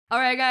All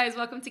right, guys,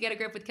 welcome to Get a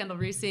Grip with Kendall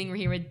Roosing. We're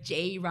here with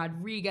Jay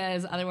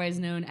Rodriguez, otherwise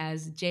known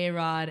as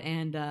JayRod,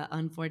 and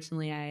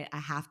unfortunately, I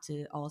have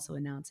to also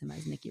announce him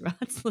as Nicky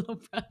Rod's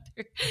little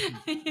brother.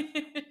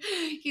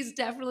 He's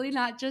definitely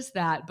not just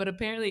that, but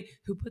apparently,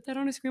 who put that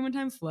on a screen one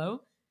time? Flo.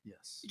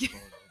 Yes.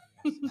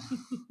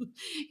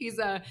 He's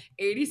a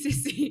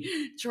ADCC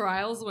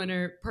trials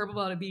winner, purple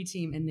belt B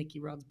team, and Nicky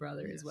Rod's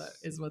brother is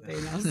what they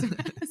announce him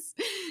as.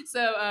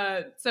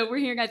 So we're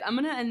here, guys. I'm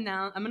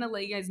gonna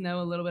let you guys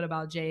know a little bit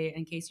about Jay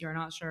in case you're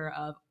not sure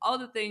of all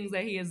the things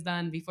that he has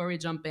done before we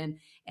jump in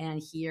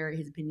and hear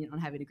his opinion on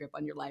having a grip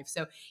on your life.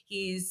 So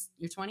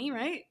you're 20,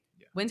 right?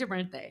 Yeah. When's your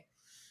birthday?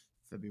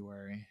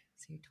 February.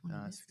 So you're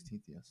 20.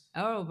 16th, yes.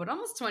 Oh, but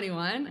almost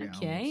 21. Yeah,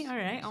 Okay. All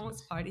right.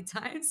 Almost party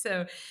time.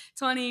 So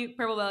 20,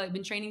 purple belt. I've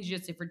been training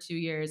jiu-jitsu for 2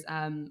 years,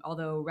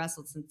 although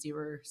wrestled since you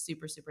were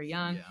super, super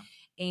young.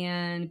 Yeah.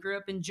 And grew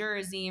up in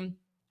Jersey,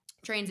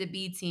 trains at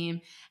B Team,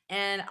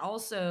 and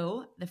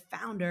also the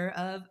founder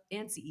of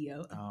and CEO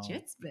of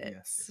JitSpits,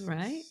 yes,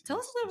 right? Tell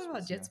us a little bit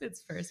about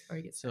JitSpits first before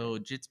we get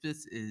started. So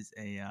JitSpits is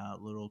a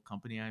little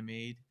company I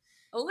made.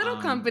 A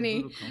little company.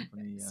 Little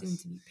company, yes. Soon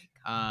to be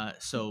big.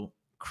 So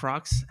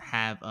Crocs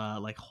have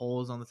like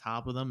holes on the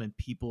top of them, and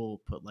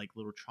people put like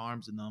little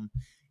charms in them,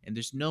 and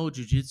there's no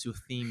jiu-jitsu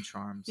themed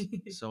charms.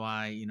 So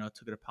I,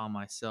 took it upon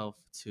myself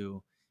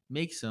to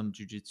make some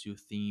jiu-jitsu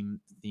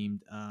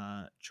themed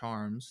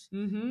charms.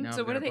 Mm-hmm.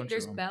 So what are they?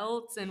 There's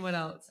belts and what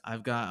else?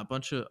 I've got a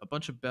bunch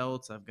of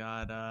belts. I've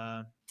got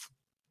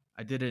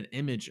I did an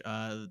image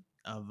of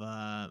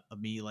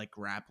me like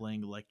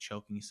grappling, like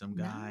choking some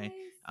guy.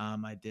 Nice.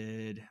 I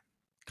did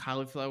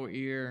cauliflower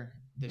ear.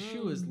 The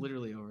shoe is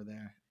literally over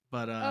there.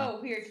 But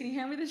oh, here, can you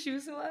hand me the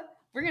shoes, Sula?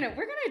 We're gonna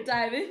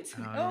dive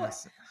into.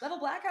 Yes. Level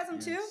Black has them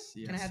too. Yes,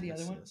 can I have the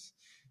other one? Yes.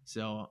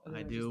 So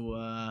I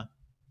do.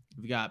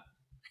 We've got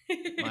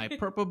my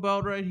purple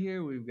belt right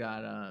here. We've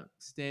got a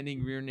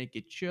standing rear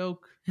naked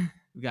choke.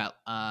 We've got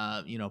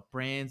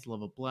brands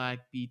Level Black,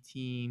 B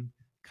Team,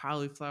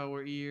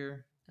 cauliflower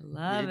ear. I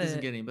love it. It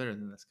doesn't get any better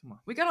than this. Come on.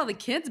 We got all the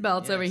kids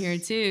belts over here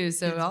too.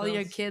 So all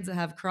your kids that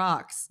have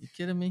Crocs. You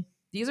kidding me?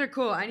 These are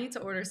cool. I need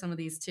to order some of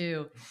these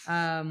too.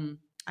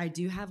 I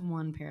do have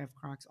one pair of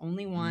Crocs.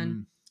 Only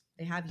one.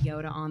 They have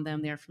Yoda on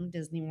them. They're from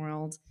Disney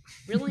World.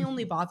 Really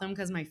only bought them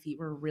because my feet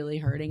were really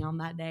hurting on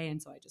that day.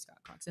 And so I just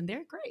got Crocs. And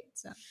they're great.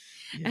 So,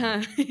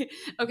 yeah.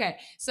 Okay.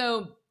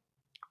 So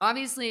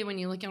obviously, when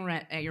you look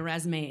at your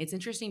resume, it's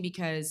interesting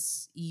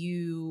because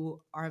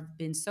you have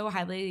been so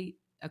highly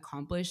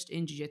accomplished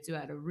in jiu-jitsu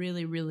at a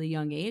really, really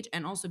young age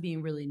and also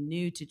being really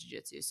new to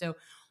jiu-jitsu. So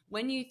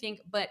when you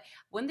think, but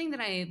one thing that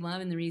I love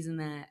and the reason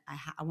that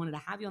I wanted to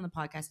have you on the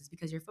podcast is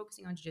because you're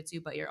focusing on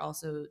jiu-jitsu, but you're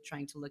also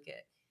trying to look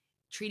at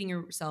treating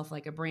yourself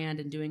like a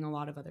brand and doing a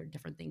lot of other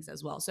different things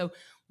as well. So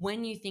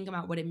when you think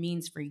about what it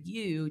means for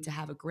you to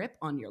have a grip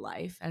on your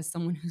life as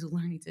someone who's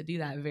learning to do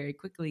that very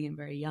quickly and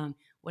very young,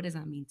 what does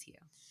that mean to you?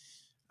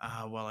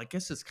 Well, I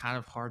guess it's kind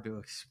of hard to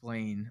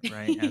explain,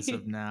 right, as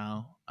of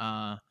now.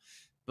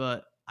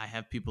 But I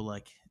have people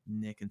like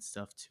Nick and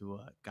stuff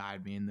to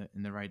guide me in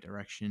the right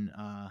direction.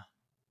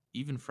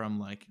 Even from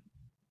like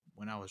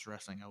when I was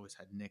wrestling, I always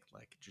had Nick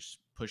like just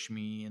push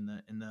me in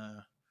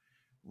the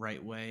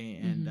right way,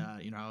 and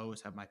I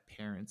always have my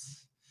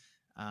parents.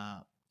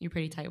 You're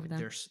pretty tight with them.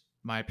 There's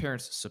my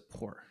parents'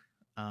 support.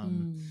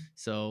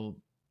 So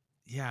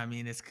yeah, I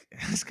mean it's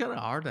kind of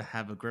hard to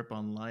have a grip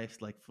on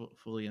life, like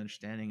fully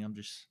understanding. I'm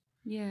just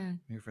here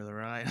for the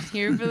ride.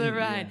 Here for the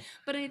ride. Yeah.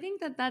 But I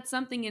think that that's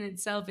something in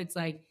itself. It's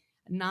like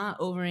not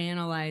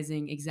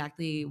overanalyzing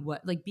exactly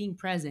what, like being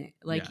present.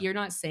 Like you're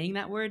not saying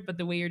that word, but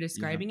the way you're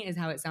describing it is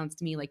how it sounds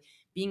to me. Like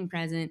being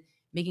present,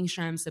 making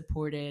sure I'm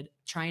supported,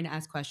 trying to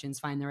ask questions,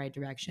 find the right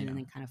direction, and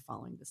then kind of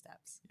following the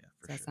steps. Yeah,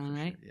 Does that sound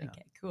right? Sure, yeah.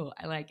 Okay, cool.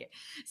 I like it.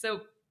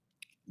 So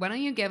why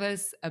don't you give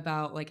us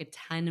about like a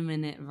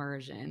 10-minute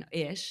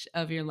version-ish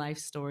of your life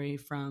story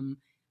from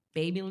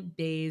baby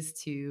days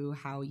to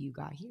how you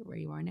got here, where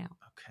you are now?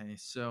 Okay,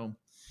 so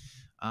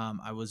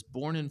I was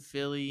born in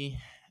Philly,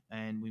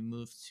 and we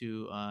moved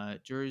to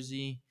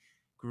Jersey.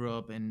 Grew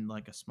up in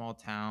like a small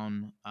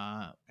town.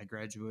 I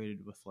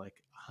graduated with like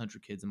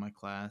 100 kids in my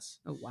class.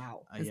 Oh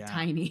wow, that's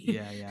tiny.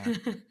 Yeah.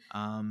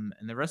 And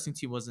the wrestling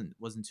team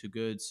wasn't too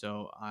good.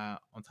 So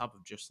on top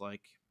of just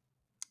like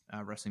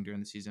wrestling during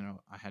the season,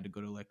 I had to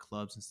go to like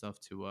clubs and stuff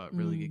to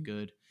really get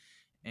good.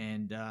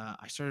 And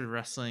I started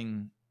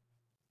wrestling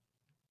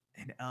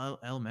in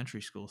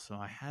elementary school, so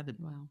I had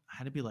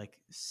to be like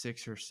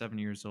 6 or 7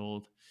 years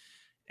old,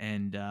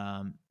 and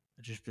I've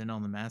just been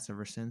on the mats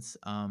ever since.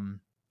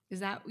 Is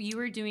that you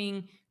were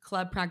doing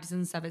club practices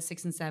and stuff at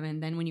 6 and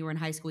 7? Then when you were in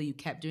high school, you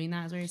kept doing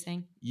that, is what you're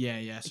saying?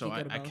 Yeah. So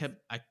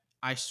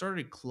I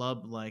started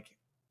club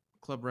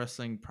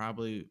wrestling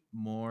probably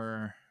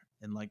more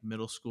in like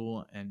middle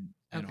school and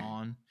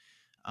on.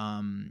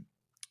 And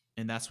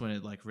that's when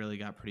it like really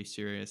got pretty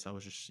serious. I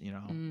was just,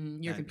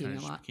 you're competing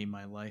a lot. Became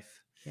my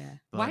life. Yeah.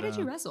 But, why did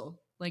you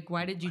wrestle? Like,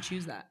 why did you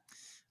choose that?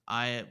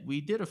 We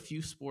did a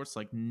few sports.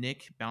 Like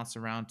Nick bounced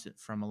around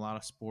from a lot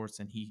of sports,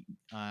 and he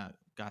got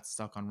got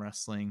stuck on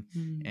wrestling.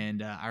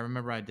 And I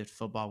remember I did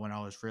football when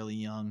I was really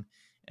young,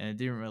 and it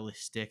didn't really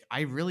stick.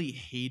 I really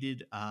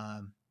hated.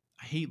 I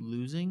hate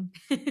losing,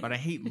 but I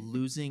hate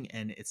losing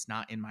and it's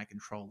not in my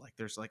control. Like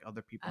there's like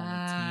other people on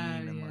the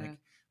team, and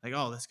like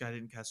oh, this guy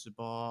didn't catch the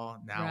ball.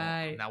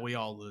 Now we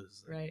all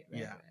lose. Like,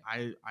 Right.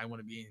 I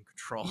want to be in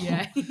control.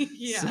 Yeah.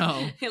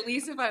 So at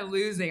least if I'm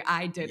losing,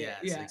 I did it.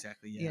 Yes,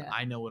 exactly. Yeah.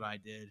 I know what I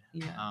did.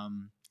 Yeah.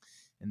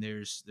 And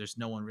there's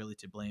no one really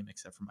to blame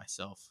except for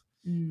myself.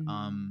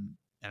 Mm.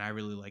 And I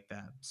really like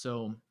that.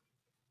 So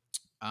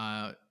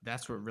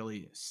that's what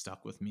really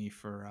stuck with me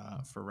for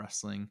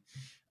wrestling.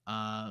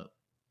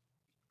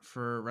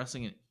 For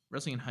wrestling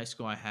in high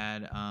school, I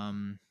had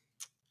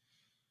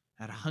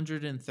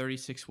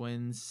 136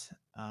 wins,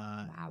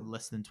 Wow.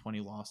 less than 20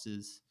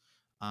 losses,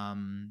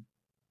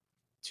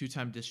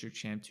 2-time district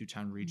champ,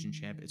 2-time region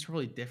champ. It's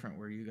really different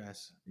where you're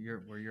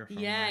from.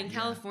 Yeah, right? in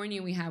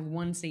California we have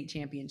one state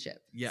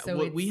championship. Yeah,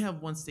 so we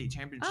have one state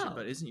championship,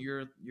 but isn't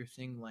your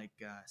thing like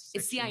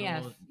it's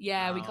CIF?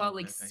 Yeah, we call it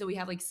like so we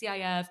have like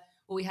CIF.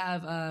 Well, we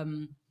have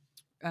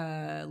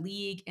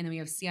league, and then we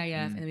have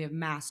CIF, and then we have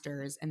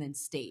masters, and then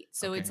state.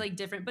 So it's like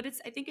different, but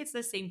I think it's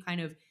the same kind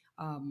of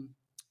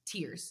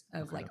tiers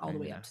of all the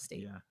way up to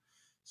state. Yeah.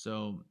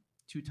 So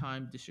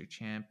 2-time district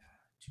champ,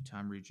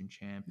 2-time region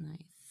champ. Nice.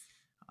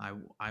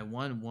 I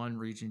won one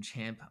region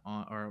champ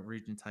or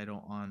region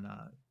title on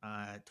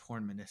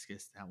torn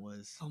meniscus. That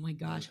was oh my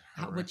gosh.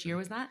 Which year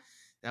was that?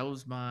 That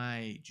was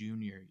my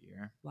junior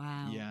year.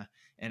 Wow. Yeah.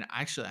 And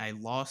actually I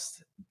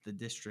lost the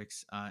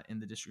districts in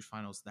the district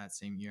finals that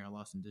same year. I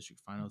lost in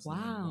district finals. Wow.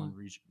 And then won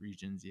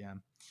regions. Yeah.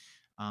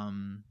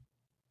 And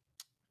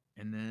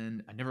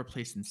then I never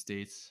placed in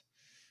states,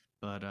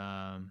 but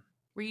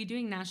were you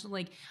doing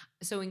national,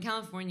 so in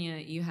California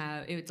you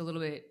have, it's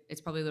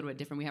probably a little bit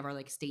different. We have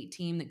our state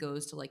team that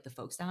goes to the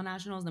folk style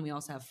nationals, and then we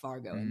also have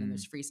Fargo, and then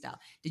there's freestyle.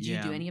 Did you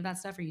do any of that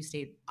stuff, or you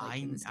stayed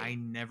in the state? I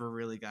never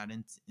really got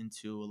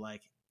into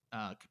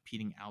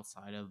competing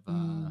outside of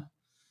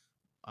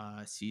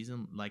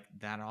season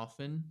that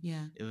often.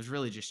 Yeah. It was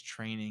really just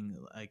training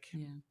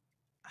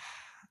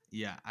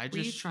Yeah, were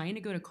you trying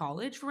to go to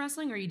college for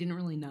wrestling, or you didn't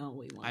really know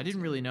what you wanted? I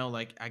didn't really know.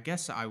 I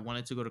guess I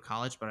wanted to go to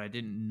college, but I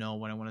didn't know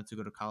what I wanted to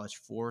go to college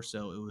for.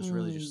 So it was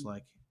really just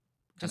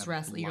just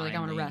wrestling. You're I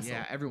want to wrestle.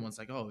 Yeah, everyone's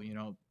like, oh,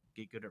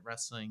 get good at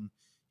wrestling.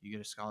 You get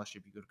a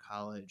scholarship. You go to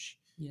college.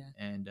 Yeah.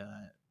 And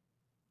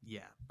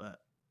yeah, but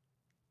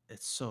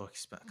it's so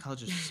expensive.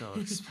 College is so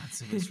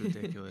expensive. It's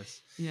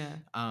ridiculous. Yeah.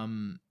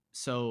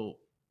 So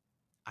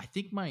I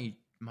think my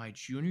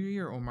junior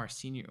year or my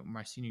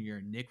senior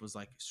year, Nick was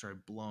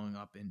started blowing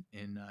up in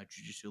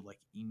jiu-jitsu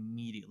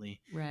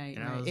immediately. Right.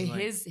 And I was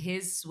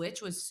his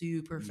switch was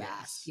super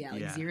fast.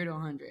 Yeah, 0 to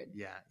 100.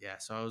 Yeah.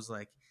 So I was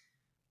like,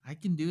 I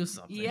can do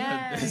something.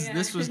 Yeah.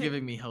 This was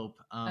giving me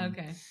hope.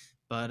 Okay.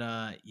 But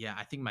I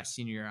think my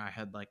senior year, I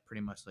had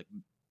pretty much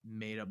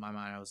made up my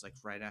mind. I was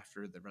right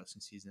after the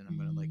wrestling season, I'm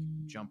gonna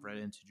jump right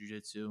into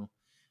jiu-jitsu.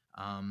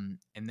 And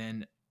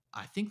then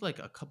I think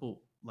a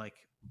couple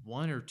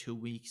 1 or 2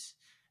 weeks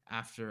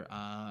after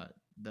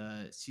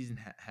the season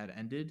had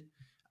ended,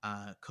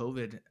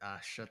 COVID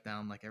shut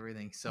down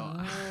everything. So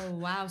oh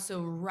wow!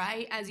 So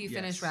right as you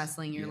finish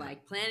wrestling, you're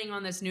planning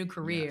on this new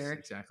career, yes,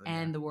 exactly,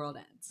 and the world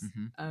ends.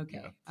 Mm-hmm.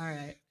 Okay, all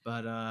right.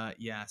 But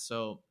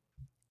so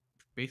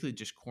basically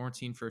just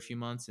quarantined for a few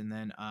months, and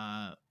then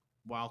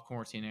while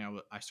quarantining,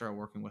 I started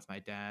working with my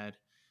dad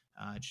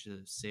just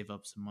to save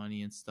up some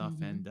money and stuff,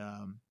 and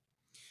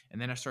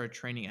then I started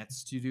training at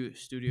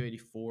Studio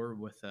 84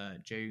 with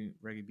JayRod.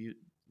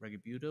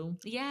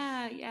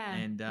 Yeah.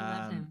 And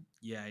I love him.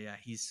 yeah,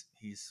 he's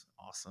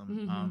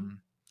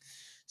awesome.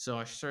 So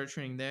I started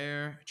training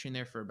there. I trained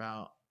there for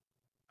about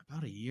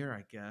a year,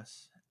 I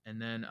guess,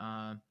 and then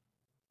I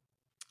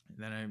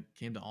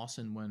came to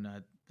Austin when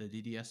the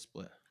DDS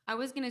split. I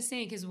was gonna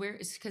say because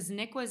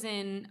Nick was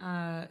in.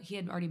 He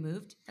had already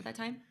moved at that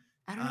time.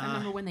 I don't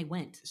remember when they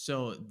went.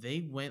 So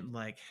they went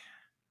I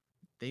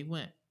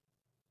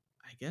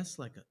guess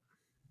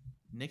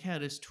Nick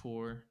had his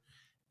tour,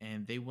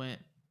 and they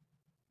went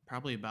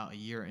probably about a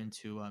year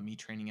into me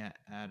training at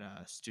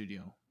a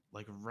studio,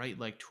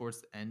 right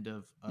towards the end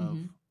of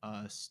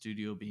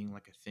studio being a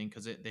thing,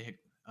 because they had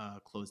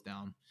closed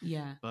down.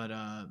 Yeah. But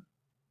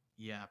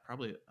yeah,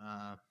 probably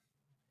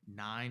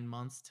 9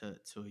 months to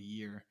a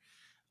year.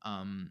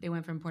 They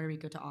went from Puerto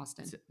Rico to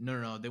Austin.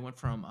 No. They went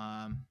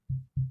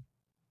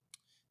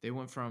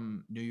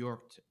from New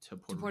York to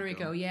Puerto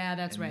Rico. Yeah,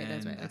 that's right.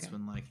 That's right. That's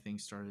when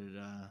things started.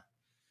 I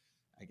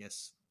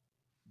guess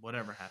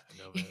whatever happened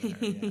over there.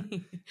 Yeah.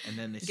 And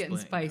then they getting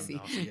split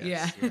spicy.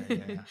 Yes.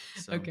 Yeah.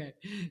 So, okay,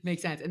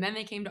 makes sense. And then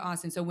they came to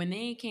Austin. So when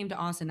they came to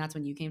Austin, that's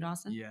when you came to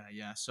Austin.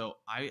 Yeah. So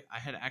I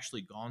had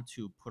actually gone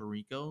to Puerto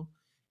Rico,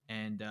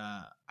 and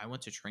I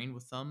went to train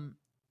with them.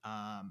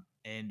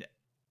 And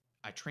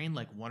I trained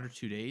 1 or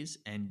 2 days,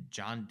 and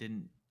John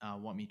didn't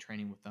want me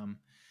training with them.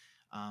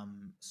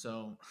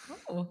 So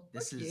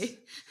this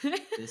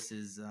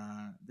is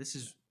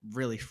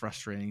really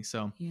frustrating.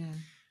 So yeah.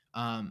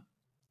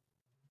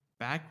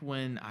 back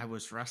when I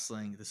was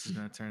wrestling, this is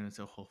gonna turn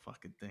into a whole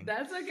fucking thing.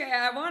 That's okay.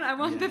 I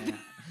want Yeah, the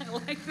I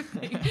like the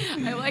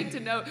thing. I like to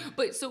know.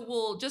 But so,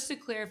 well, just to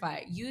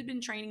clarify, you had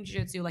been training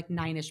jiu-jitsu like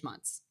 9-ish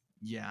months,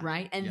 yeah,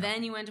 right? And yeah.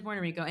 then you went to Puerto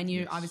Rico, and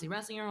you're Yes. obviously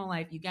wrestling your whole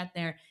life. You get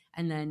there,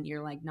 and then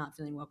you're like not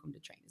feeling welcome to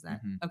train. Is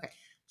that okay?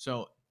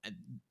 So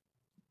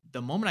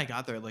the moment I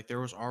got there, like there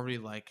was already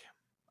like,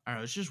 I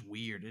don't know, it's just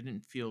weird. It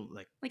didn't feel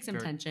like Some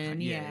very,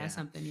 tension, yeah,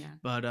 something, yeah.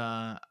 But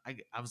I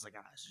was like,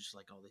 it's just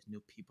like all these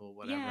new people,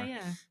 whatever.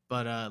 Yeah.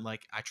 But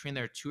like I trained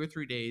there 2 or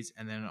 3 days,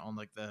 and then on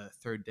like the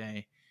third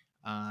day,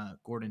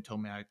 Gordon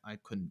told me I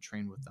couldn't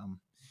train with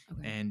them,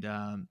 and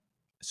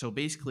so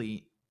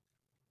basically,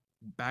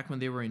 back when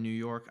they were in New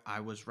York, I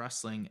was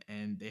wrestling,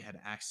 and they had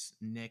asked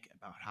Nick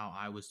about how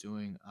I was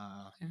doing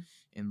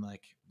in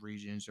like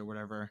regions or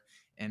whatever.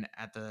 And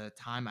at the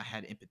time, I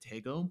had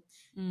impetigo,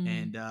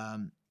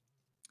 and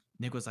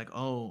Nick was like,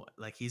 "Oh,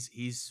 like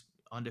he's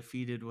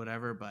undefeated,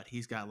 whatever, but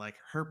he's got like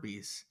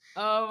herpes."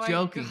 Oh my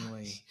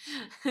jokingly,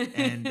 gosh.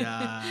 and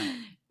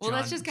well,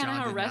 that's just kind of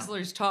how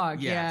wrestlers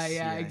talk. Yes,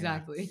 yeah,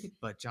 exactly.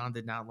 But John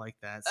did not like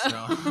that,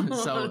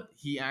 Oh. so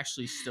he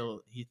actually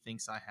he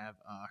thinks I have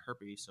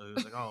herpes. So he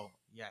was like, "Oh,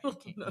 yeah,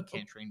 he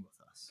can't train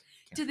with us."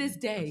 To this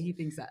day, he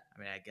thinks that. I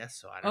mean, I guess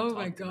so. I don't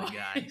talk to the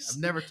guy. I've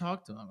never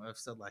talked to him. I've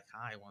said like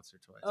hi once or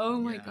twice. Oh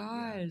but my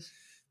yeah. gosh.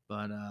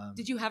 But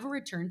did you have a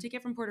return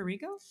ticket from Puerto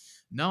Rico?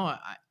 No,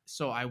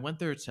 so I went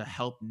there to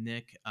help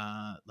Nick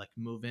like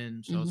move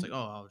in. So I was like,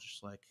 oh, I'll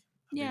just like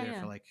be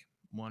there for like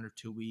 1 or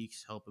 2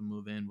 weeks, help him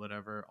move in,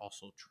 whatever.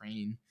 Also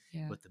train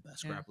with the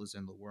best grapplers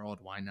in the world.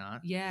 Why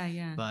not?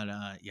 Yeah. But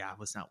I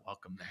was not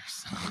welcome there,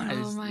 so I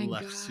just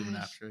left soon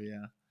after.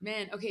 Yeah.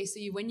 Man, okay. So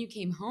when you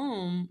came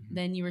home,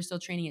 then you were still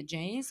training at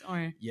Jay's,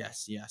 or?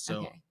 Yes, yeah.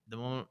 So the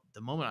moment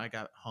I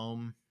got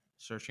home,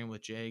 started training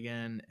with Jay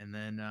again, and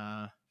then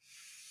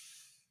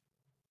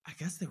I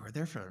guess they were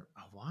there for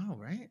a while,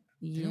 right?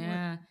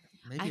 Yeah.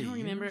 Maybe I don't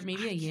remember.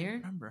 Maybe a year? I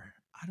can't remember.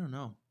 I don't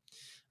know.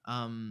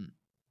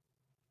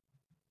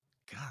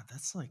 God,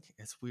 that's like,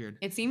 it's weird.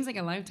 It seems like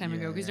a lifetime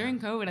ago, because during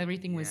COVID,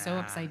 everything was so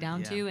upside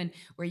down too. And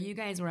where you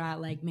guys were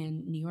at, like,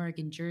 man, New York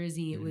and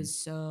Jersey, it was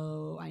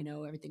so, I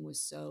know everything was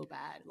so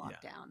bad,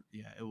 lockdown.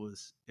 Yeah, it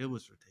was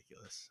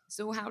ridiculous.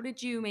 So how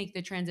did you make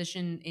the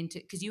transition into,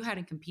 because you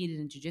hadn't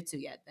competed in jiu-jitsu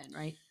yet then,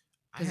 right?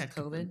 I had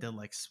COVID. Did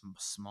like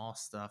small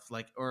stuff,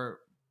 like, or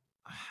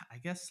I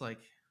guess like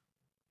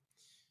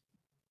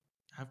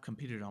I've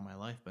competed all my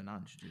life, but not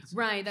in jiu-jitsu.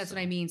 Right, that's what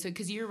I mean. So,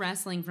 because you're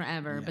wrestling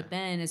forever, but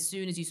then as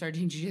soon as you start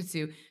doing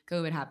jiu-jitsu,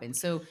 COVID happened.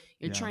 So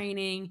you're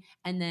training,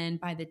 and then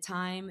by the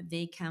time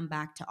they come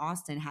back to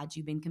Austin, had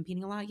you been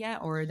competing a lot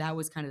yet, or that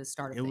was kind of the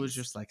start of it? It was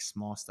just like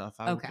small stuff.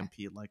 I would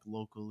compete like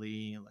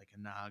locally, like a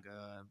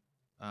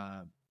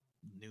Naga,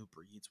 new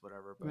breeds,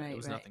 whatever, but it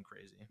was nothing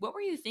crazy. What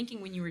were you thinking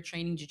when you were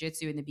training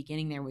jiu-jitsu in the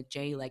beginning there with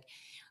Jay? Like,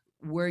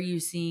 were you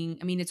seeing,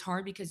 I mean, it's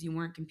hard because you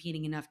weren't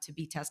competing enough to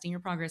be testing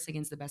your progress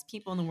against the best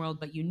people in the world,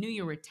 but you knew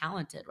you were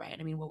talented, right?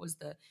 I mean, what was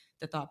the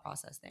thought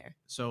process there?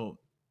 So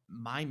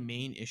my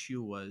main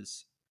issue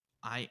was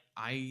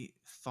I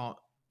thought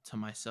to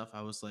myself,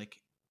 I was like,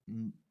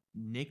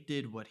 Nick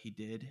did what he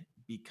did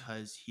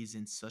because he's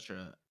in such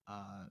a,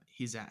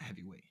 he's at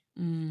heavyweight.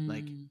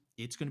 Like,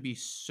 it's going to be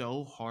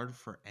so hard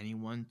for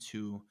anyone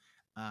to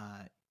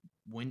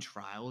win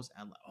trials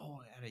at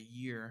a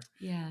year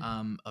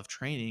of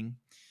training.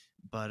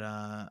 But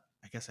I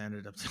guess I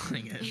ended up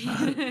doing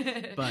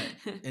it. But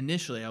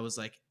initially, I was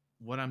like,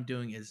 what I'm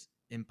doing is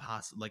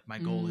impossible. Like, my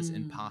goal is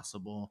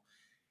impossible.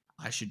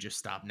 I should just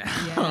stop now.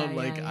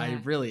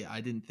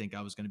 I didn't think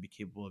I was going to be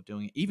capable of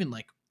doing it. Even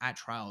like at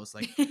trials,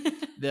 like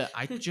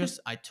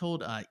I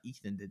told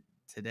Ethan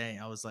today,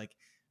 I was like,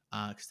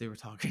 because they were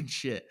talking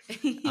shit.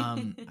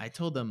 I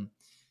told them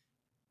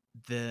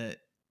the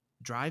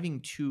driving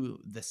to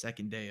the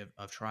second day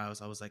of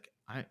trials, I was like,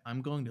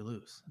 I'm going to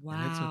lose. Wow.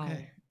 And it's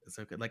okay. It's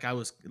okay. Like, I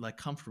was like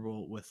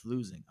comfortable with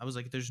losing. I was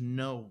like, there's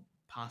no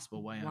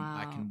possible way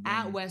I can win.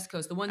 At West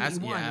Coast, the one that you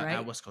won, right?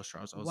 At West Coast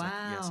trials. I was like,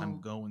 yes, I'm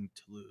going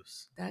to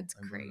lose. That's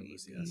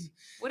crazy. Yes.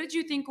 What did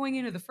you think going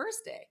into the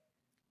first day?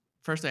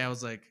 First day, I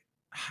was like,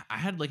 I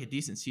had like a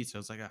decent seat, so I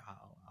was like,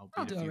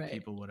 I'll beat a few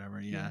people, whatever.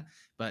 Yeah.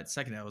 But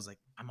second day, I was like,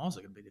 I'm also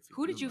gonna beat a few.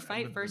 Who did you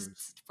fight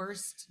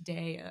first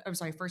day? I'm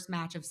sorry, first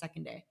match of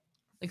second day.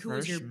 Like, who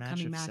was your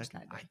coming match that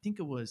day? I think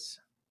it was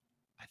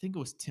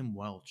Tim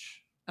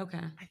Welch. Okay.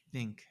 I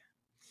think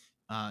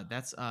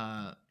that's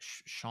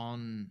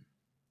Sean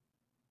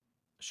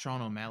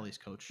O'Malley's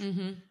coach.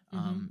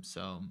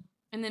 So.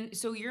 And then,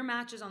 so your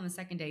matches on the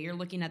second day, you're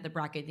looking at the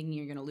bracket thinking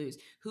you're going to lose.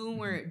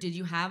 Did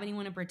you have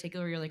anyone in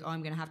particular you're like, oh,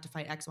 I'm going to have to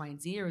fight X, Y,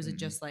 and Z? Or is it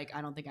just like,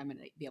 I don't think I'm going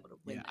to be able to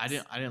win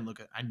this?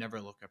 I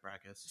never look at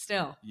brackets.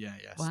 Still? Yeah.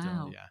 Wow.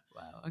 Still, yeah.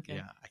 Wow. Okay.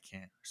 Yeah, I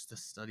can't. Just to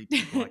study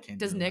people, I can't.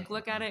 Does Nick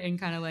look at it and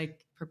kind of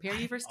like prepare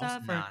you for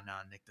stuff? Nah,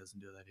 Nick doesn't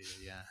do that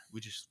either. Yeah.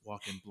 We just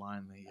walk in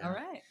blindly. Yeah. All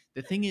right.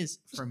 The thing is,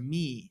 for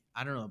me,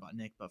 I don't know about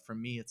Nick, but for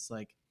me, it's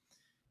like,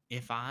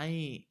 if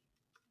I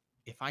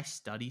if I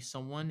study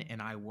someone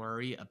and I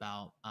worry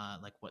about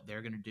like what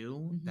they're gonna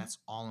do, that's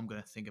all I'm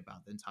gonna think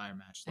about the entire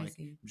match. I Like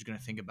see. I'm just gonna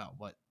think about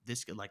what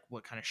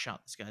what kind of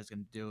shot this guy's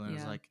gonna do. And I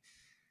was Yeah. like,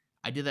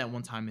 I did that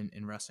one time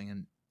in wrestling,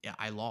 and yeah,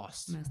 I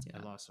lost. Messed you I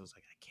up. lost. I was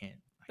like, I can't.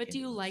 But do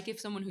you this. like if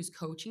someone who's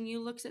coaching you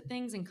looks at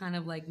things and kind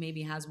of like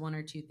maybe has one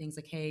or two things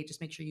like, hey,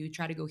 just make sure you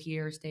try to go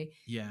here, stay.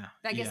 Yeah.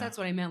 I guess that's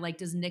what I meant. Like,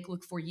 does Nick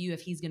look for you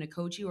if he's going to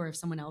coach you or if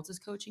someone else is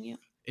coaching you?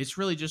 It's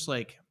really just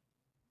like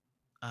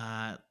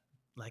a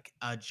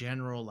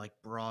general like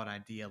broad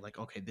idea. Like,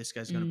 okay, this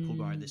guy's gonna pull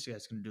guard. This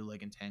guy's gonna do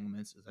like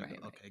entanglements. It's like, Right,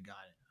 right. okay, got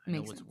it. I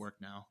know what's work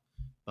now.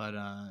 But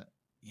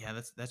yeah,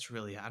 that's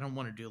really. I don't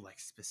want to do like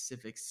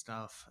specific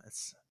stuff.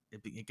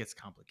 It gets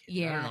complicated.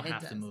 Yeah, I don't know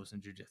half the moves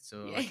in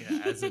jiu-jitsu like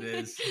as it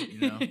is, you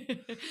know.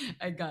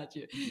 I got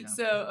you. Yeah.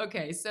 So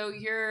okay, so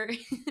you're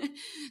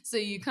so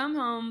you come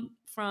home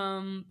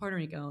from Puerto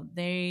Rico.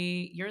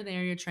 You're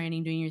there, you're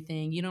training, doing your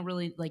thing. You don't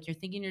really like you're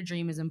thinking your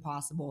dream is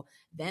impossible.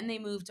 Then they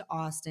move to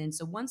Austin.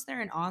 So once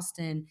they're in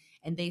Austin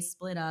and they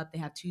split up, they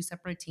have two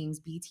separate teams.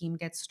 B team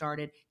gets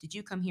started. Did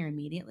you come here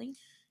immediately?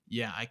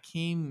 Yeah, I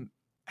came.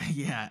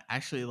 Yeah,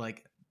 actually,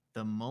 like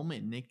the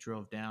moment Nick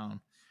drove down,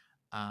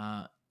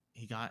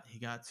 he got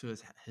to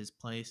his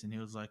place and he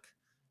was like,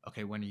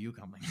 okay, when are you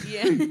coming?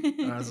 Yeah.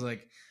 And I was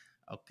like,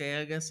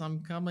 okay, I guess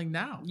I'm coming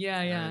now.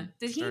 Yeah.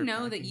 Did he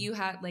know that you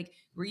had like,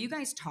 were you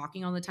guys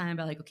talking all the time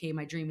about like, okay,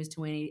 my dream is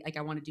to win, like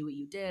I want to do what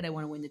you did, I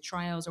want to win the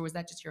trials, or was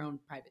that just your own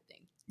private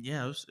thing?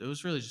 Yeah, it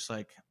was really just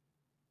like,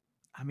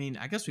 I mean,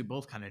 I guess we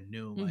both kind of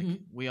knew like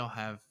we all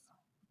have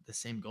the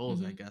same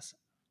goals, I guess.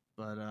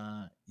 But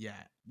yeah,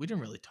 we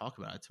didn't really talk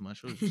about it too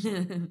much. It was just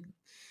like,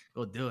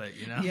 go do it,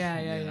 you know?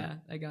 Yeah.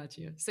 I got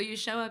you. So you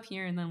show up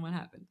here and then what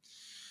happened?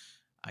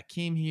 I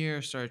came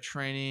here, started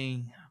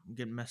training. I'm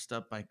getting messed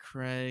up by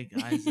Craig,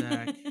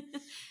 Isaac,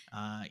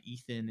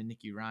 Ethan, and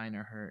Nikki Ryan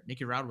are hurt.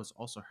 Nikki Rod was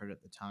also hurt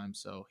at the time,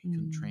 so he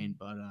couldn't train.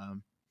 But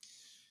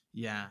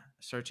yeah,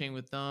 started training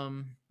with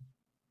them.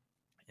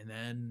 And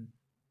then,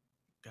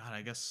 God,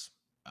 I guess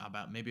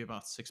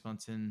about 6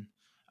 months in,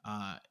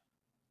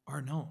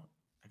 or no,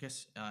 I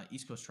guess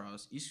East Coast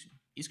trials.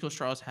 East Coast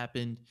trials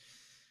happened.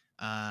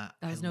 That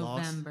was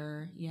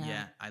November.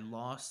 Yeah, I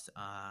lost.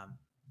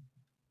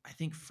 I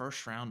think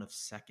first round of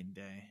second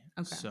day.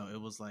 Okay. So it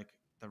was like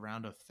the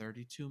round of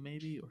 32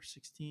 maybe or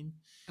 16.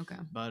 Okay.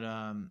 But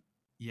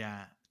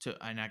yeah,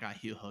 and I got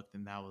heel hooked,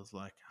 and that was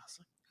like, I was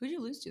like, who'd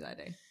you lose to that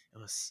day? It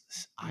was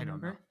I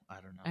don't know.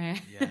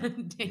 Yeah.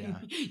 Dang,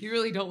 you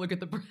really don't look at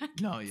the bracket.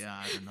 No, yeah,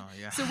 I don't know.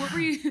 Yeah. So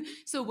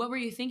what were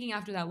you thinking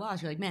after that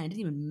loss? You're like, man, I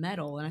didn't even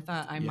medal, and I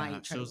thought I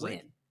might try to win.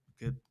 Like,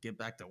 get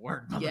back to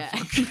work,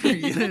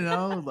 motherfucker. You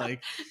know,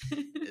 like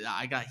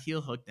I got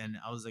heel hooked, and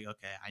I was like,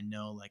 okay, I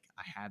know, like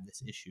I have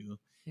this issue,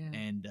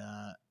 and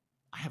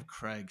I have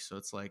Craig, so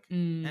it's like,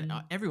 and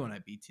everyone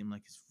at B team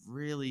like is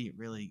really,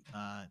 really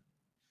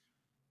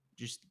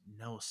just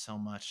knows so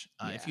much.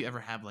 If you ever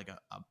have like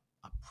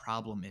a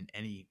problem in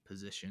any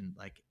position,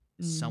 like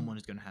someone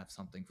is going to have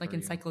something for like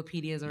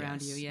encyclopedias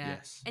around you.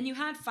 Yes. And you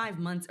had 5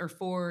 months or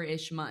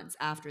 4-ish months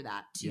after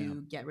that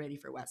to get ready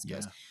for West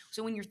Coast.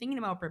 So when you're thinking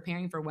about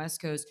preparing for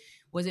West Coast,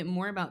 was it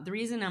more about, the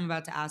reason I'm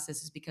about to ask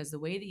this is because the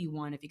way that you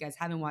won, if you guys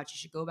haven't watched, you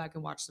should go back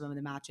and watch some of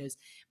the matches,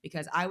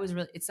 because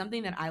it's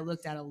something that I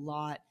looked at a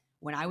lot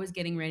when I was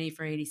getting ready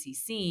for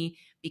ADCC,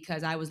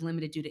 because I was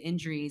limited due to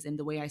injuries, and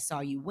the way I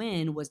saw you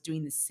win was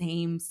doing the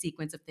same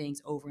sequence of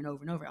things over and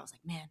over and over. I was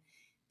like, man,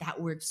 that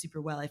works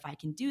super well if I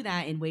can do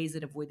that in ways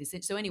that avoid this.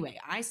 So anyway,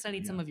 I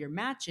studied some of your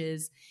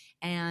matches,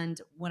 and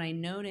what I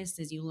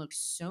noticed is you look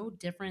so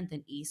different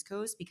than East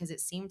Coast, because it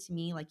seemed to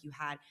me like you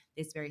had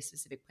this very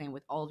specific plan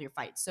with all of your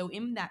fights. So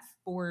in that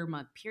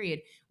 4-month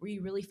period, were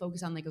you really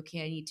focused on like,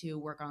 okay, I need to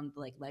work on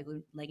like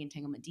leg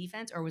entanglement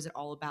defense, or was it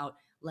all about,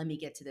 let me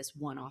get to this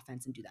one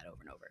offense and do that over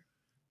and over?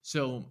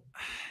 So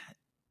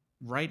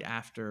right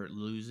after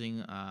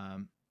losing,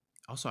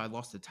 also I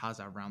lost to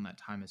Taza around that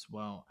time as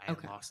well. I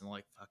had lost in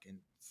like fucking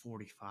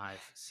 45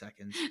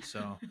 seconds.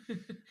 So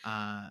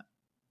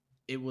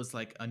it was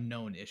like a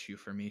known issue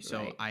for me.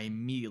 So I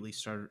immediately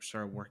started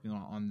working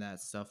on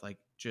that stuff, like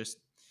just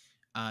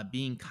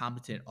being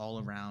competent all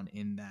around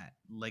in that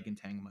leg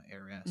entanglement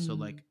area. So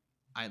like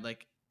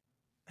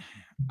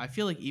I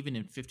feel like even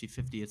in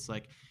 50-50, it's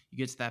like you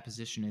get to that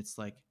position, it's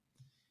like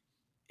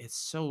it's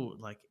so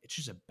like it's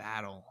just a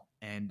battle.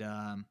 And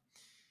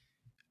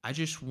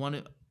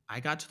I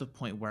got to the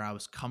point where I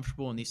was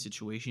comfortable in these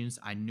situations.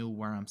 I knew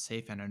where I'm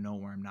safe and I know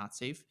where I'm not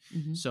safe.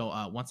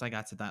 So once I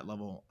got to that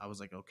level, I was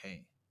like,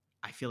 okay,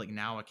 I feel like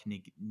now I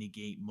can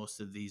negate most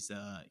of these,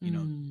 you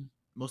know,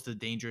 most of the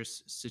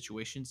dangerous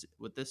situations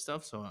with this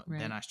stuff. So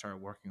then I started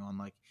working on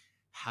like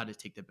how to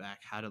take the back,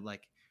 how to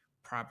like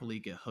properly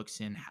get hooks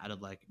in, how to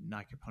like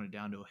knock your opponent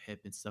down to a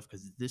hip and stuff.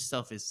 Cause this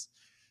stuff is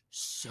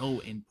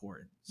so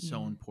important,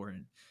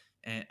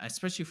 and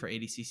especially for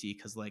ADCC,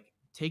 because like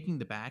taking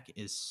the back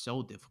is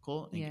so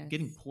difficult, and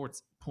getting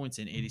points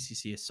in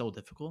ADCC is so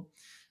difficult.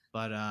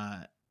 But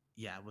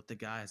yeah, with the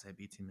guys at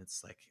B team,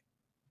 it's like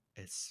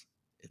it's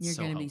it's you're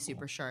so going to be helpful.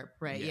 super sharp,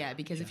 right? Yeah,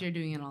 because if you're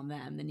doing it on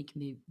them, then you can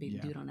be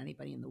do it on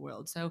anybody in the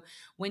world. So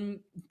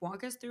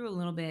walk us through a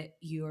little bit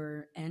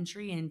your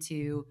entry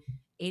into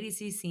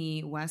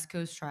ADCC West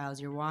Coast Trials.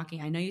 You're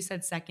walking. I know you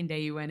said second day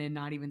you went in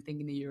not even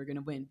thinking that you were going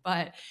to win,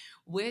 but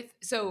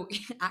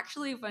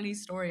actually a funny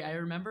story. I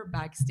remember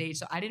backstage.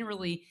 So I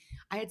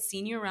had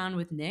seen you around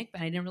with Nick,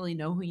 but I didn't really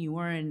know who you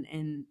were.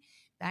 And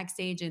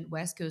backstage at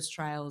West Coast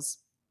Trials,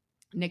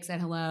 Nick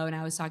said hello and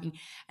I was talking.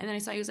 And then I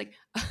saw he was like,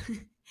 I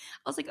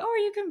was like, oh, are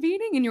you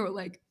competing? And you were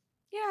like,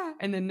 yeah.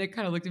 And then Nick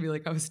kind of looked at me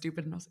like I was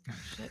stupid. And I was like,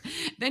 oh,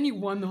 shit. Then you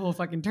won the whole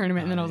fucking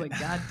tournament. And then I was like,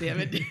 God damn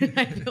it, dude.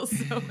 I feel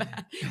so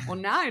bad. Well,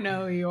 now I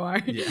know who you are.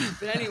 Yeah.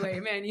 But anyway,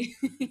 man,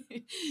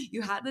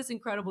 you had this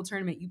incredible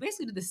tournament. You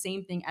basically did the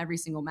same thing every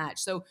single match.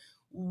 So,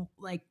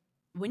 like,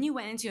 when you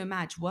went into a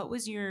match, what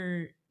was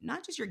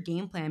not just your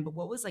game plan, but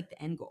what was like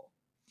the end goal?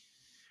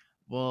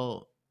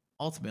 Well,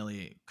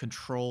 ultimately,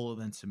 control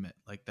then submit.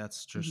 Like,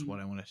 that's just what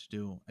I wanted to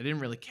do. I didn't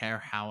really care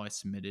how I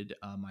submitted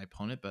my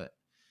opponent, but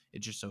it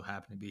just so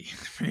happened to be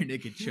rear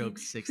naked choke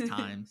 6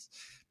 times.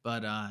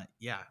 But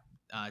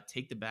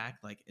take the back.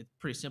 Like, it's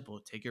pretty simple.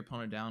 Take your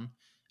opponent down,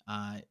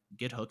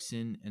 get hooks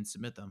in, and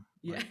submit them.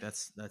 Yeah, like,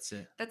 that's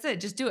it. That's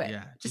it. Just do it.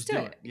 Yeah, just do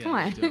it. Yeah, Come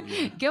on,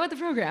 get with the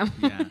program.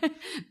 Yeah,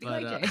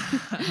 but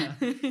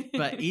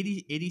but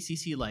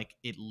ADCC, like,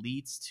 it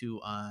leads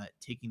to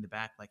taking the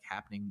back like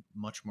happening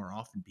much more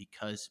often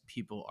because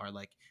people are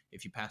like,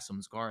 if you pass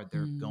someone's guard,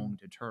 they're going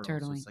to turtle.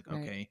 So it's like,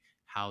 okay,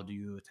 how do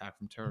you attack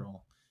from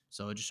turtle?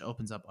 So it just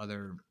opens up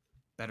other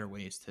better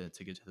ways to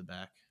get to the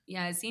back.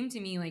 Yeah, it seemed to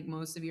me like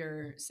most of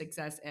your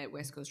success at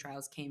West Coast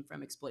Trials came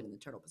from exploiting the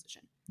turtle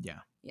position.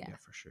 Yeah,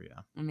 for sure. Yeah,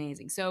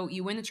 amazing. So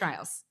you win the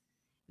trials,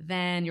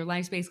 then your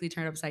life's basically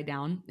turned upside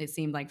down. It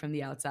seemed like from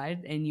the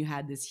outside, and you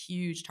had this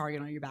huge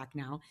target on your back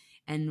now.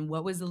 And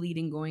what was the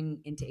leading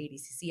going into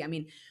ADCC? I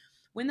mean,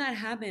 when that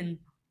happened,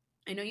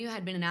 I know you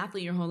had been an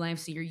athlete your whole life,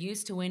 so you're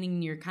used to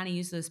winning. You're kind of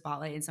used to the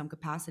spotlight in some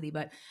capacity,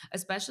 but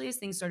especially as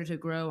things started to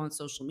grow on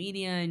social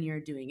media and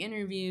you're doing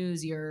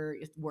interviews, you're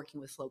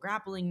working with Flow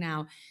Grappling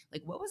now.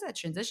 Like, what was that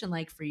transition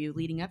like for you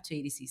leading up to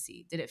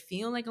ADCC? Did it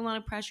feel like a lot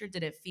of pressure?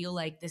 Did it feel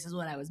like this is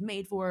what I was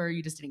made for? Or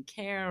you just didn't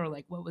care? Or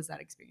like, what was that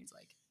experience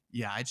like?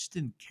 Yeah, I just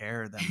didn't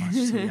care that much,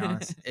 to be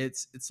honest.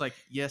 It's like,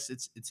 yes,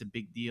 it's a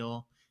big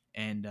deal,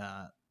 and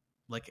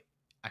like,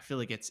 I feel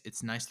like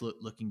it's nice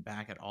looking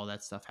back at all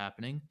that stuff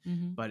happening,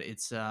 but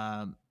it's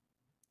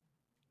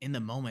in the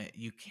moment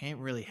you can't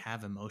really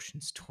have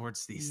emotions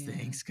towards these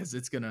things because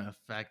it's gonna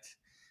affect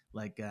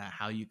like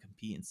how you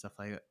compete and stuff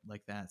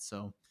like that.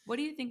 So, what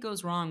do you think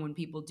goes wrong when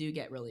people do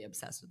get really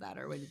obsessed with that,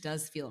 or when it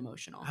does feel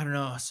emotional? I don't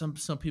know. Some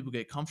people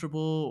get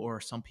comfortable, or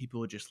some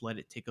people just let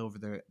it take over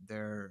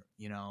their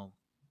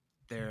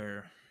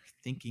their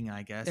thinking,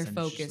 I guess. Their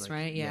focus, like,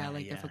 right? Yeah,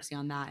 like they're focusing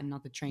on that and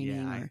not the training.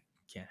 Yeah, I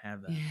can't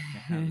have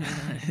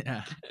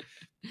that.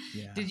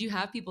 Yeah. Did you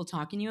have people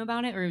talking to you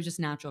about it, or it was just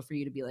natural for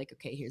you to be like,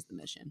 okay, here's the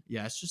mission?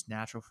 Yeah, it's just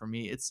natural for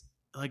me. It's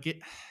like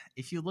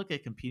if you look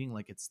at competing,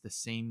 like, it's the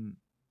same.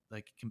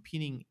 Like,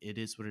 competing, it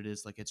is what it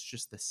is. Like, it's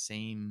just the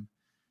same.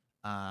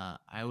 I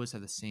always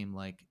have the same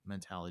like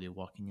mentality of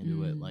walking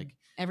into it. Like,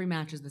 every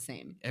match is the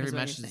same. Every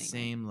match is the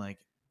same. Like,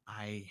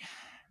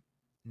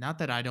 not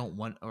that I don't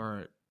want,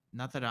 or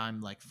not that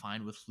I'm like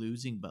fine with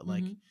losing, but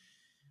like,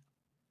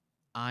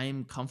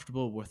 I'm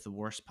comfortable with the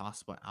worst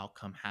possible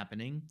outcome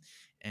happening,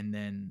 and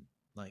then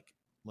like,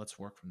 let's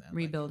work from that.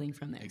 Rebuilding like,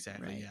 from there.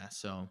 Exactly. Right. Yeah.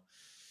 So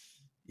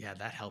yeah,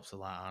 that helps a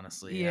lot,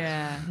 honestly.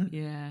 Yeah.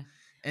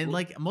 And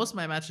like, most of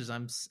my matches,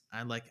 I'm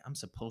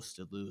supposed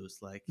to lose.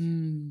 Like,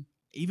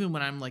 even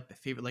when I'm like the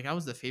favorite, like I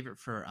was the favorite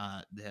for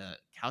the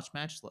couch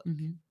match. Like,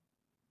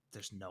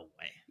 there's no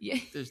way. Yeah.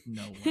 There's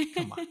no way.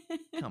 Come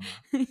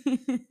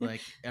on. Like,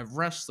 a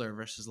wrestler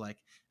versus like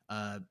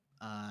a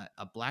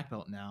black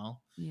belt now.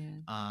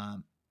 Yeah.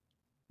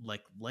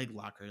 Like, leg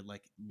locker,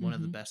 like one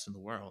of the best in the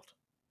world.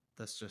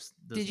 That's just.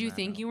 Did you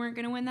think you weren't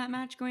going to win that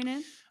match going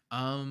in?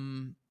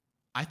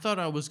 I thought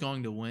I was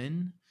going to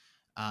win,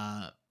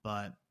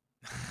 but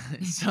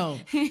so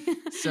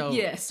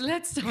yes,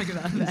 let's talk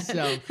about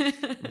that.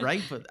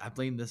 But I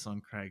blame this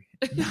on Craig.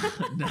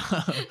 No.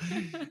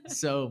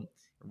 So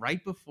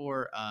right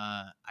before,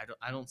 I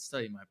don't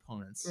study my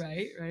opponents.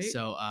 Right.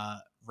 So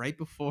right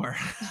before,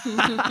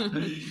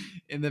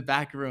 in the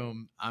back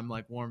room, I'm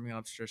like warming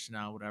up, stretching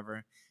out,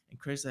 whatever, and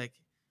Craig's like,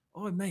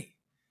 "Oh, mate,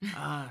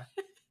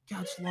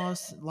 Couch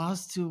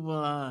lost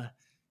to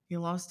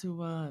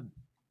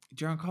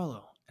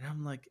Giancarlo," and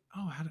I'm like,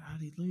 "Oh, how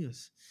did he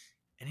lose?"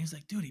 And he was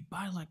like, "Dude, he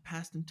body lock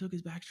passed and took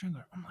his back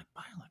strangler." I'm like,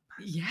 "Body lock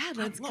pass? Yeah,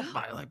 let's go.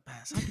 Body lock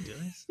pass. I can do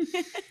this."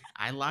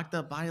 I locked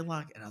up body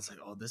lock, and I was like,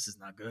 "Oh, this is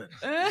not good.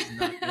 This is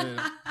not good."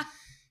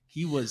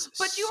 He was,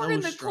 but you were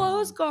in the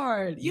close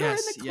guard. You were in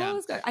the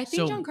close guard. I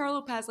think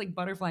Giancarlo passed like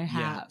butterfly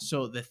half. Yeah.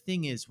 So the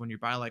thing is, when you're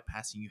body lock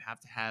passing, you have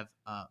to have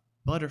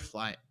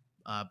butterfly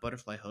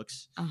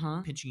hooks,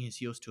 pinching his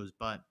heels to his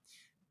butt.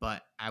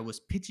 But I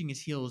was pitching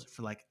his heels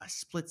for like a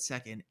split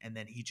second, and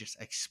then he just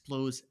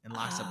explodes and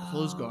locks up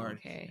close guard.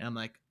 Okay. And I'm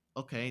like,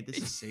 okay, this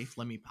is safe.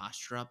 Let me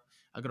posture up.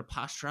 I go to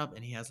posture up,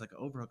 and he has like an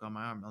overhook on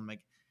my arm. I'm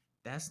like,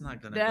 that's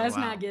not gonna That's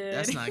go not out. good.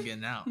 That's not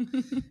getting out.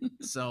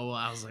 So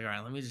I was like, all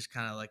right, let me just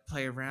kind of like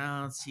play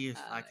around, see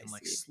if I can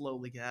like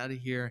slowly get out of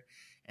here.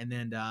 And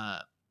then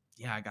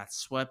yeah, I got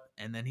swept,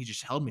 and then he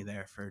just held me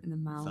there for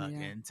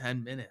fucking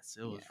 10 minutes.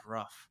 It was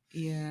rough.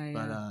 Yeah,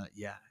 but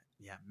yeah,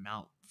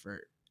 mount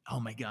for, oh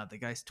my god, the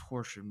guys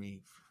tortured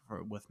me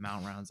with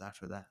mount rounds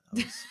after that.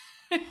 That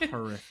was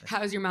horrific.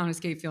 How's your mount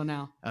escape feel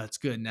now? It's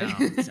good now.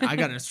 I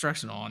got an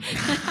instructional on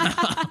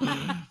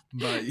it.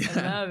 But yeah,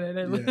 I love it.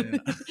 I love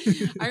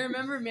it. I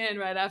remember, man,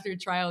 right after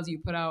trials, you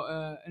put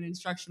out an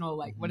instructional,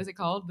 like, what is it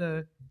called?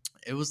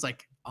 It was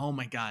like, oh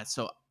my god.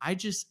 So I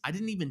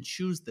didn't even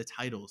choose the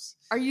titles.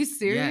 Are you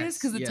serious?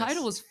 Because the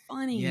title was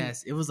funny.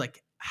 Yes, it was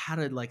like how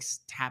to like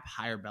tap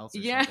higher belts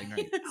or something.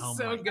 Right? Oh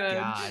so my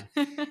god.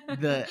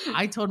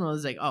 I told him, I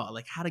was like, oh,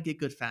 like how to get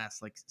good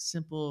fast, like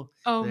simple.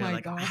 Oh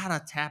my god. How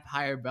to tap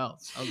higher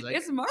belts. I was like,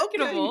 it's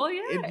marketable,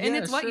 okay. And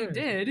it's what you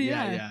did.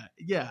 Yeah,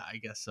 I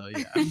guess so.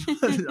 Yeah.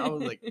 I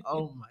was like,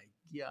 oh my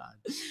god.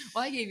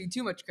 Well, I gave you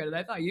too much credit.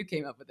 I thought you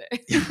came up with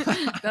it.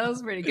 That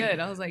was pretty good.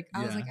 I was like,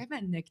 I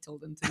bet Nick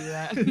told him to do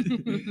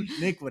that.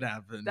 Nick would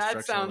have been.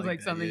 That sounds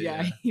like something,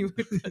 he would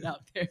put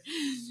out there.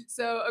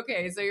 So,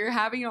 okay, so you're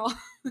having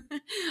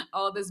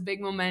all this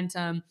big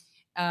momentum.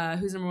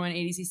 Who's number one,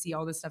 ADCC,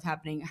 all this stuff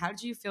happening. How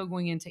did you feel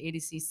going into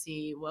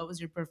ADCC? What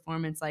was your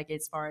performance like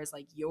as far as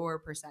like your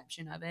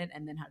perception of it?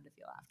 And then how did it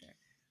feel after?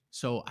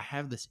 So I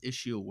have this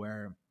issue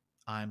where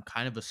I'm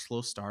kind of a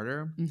slow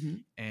starter,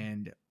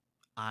 and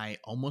I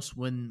almost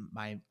win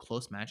my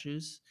close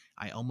matches.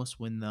 I almost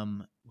win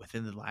them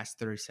within the last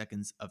 30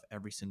 seconds of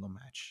every single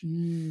match.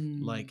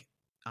 Like,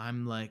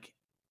 I'm like,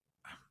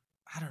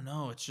 I don't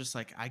know. It's just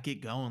like I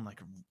get going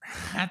like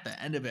at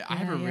the end of it. I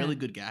have a really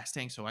good gas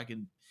tank, so I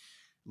can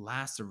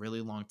last a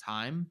really long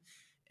time.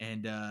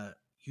 And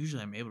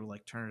usually I'm able to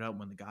like turn it up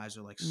when the guys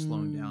are like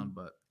slowing down.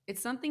 But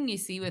it's something you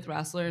see with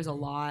wrestlers a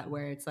lot,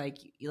 where it's like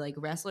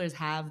wrestlers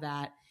have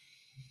that,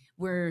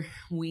 where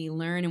we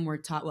learn and we're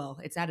taught, well,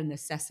 it's out of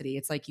necessity.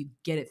 It's like you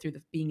get it through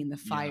being in the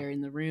fire in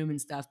the room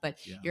and stuff, but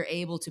you're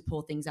able to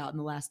pull things out in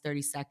the last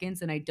 30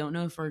 seconds. And I don't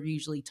know if we're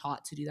usually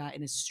taught to do that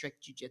in a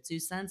strict jiu-jitsu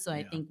sense. So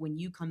I think when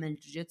you come into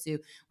jiu-jitsu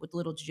with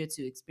little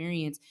jiu-jitsu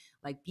experience,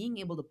 like being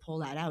able to pull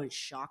that out, it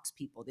shocks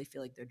people. They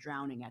feel like they're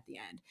drowning at the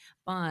end.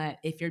 But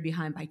if you're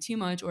behind by too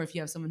much, or if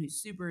you have someone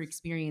who's super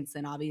experienced,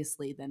 then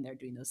obviously then they're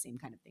doing those same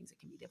kind of things. It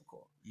can be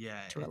difficult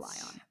to rely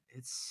on.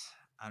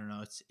 I don't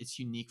know. It's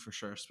unique for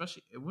sure,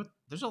 especially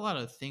there's a lot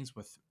of things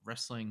with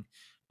wrestling,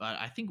 but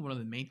I think one of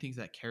the main things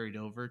that carried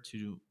over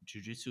to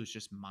jiu-jitsu is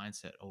just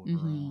mindset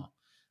overall.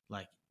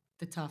 Like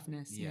the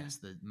toughness. Yes,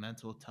 the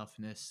mental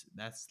toughness.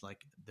 That's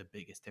like the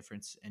biggest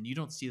difference. And you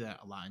don't see that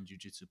a lot in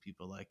jiu-jitsu.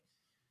 People like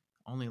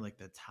only like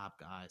the top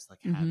guys like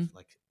have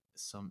like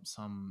some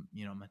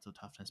mental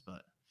toughness,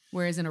 but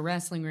whereas in a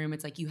wrestling room,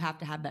 it's like you have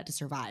to have that to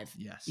survive.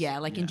 Yes. Yeah.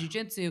 Like in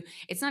jiu-jitsu,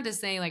 it's not to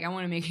say, like, I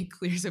want to make it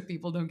clear so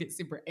people don't get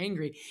super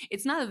angry.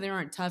 It's not that there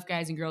aren't tough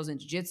guys and girls in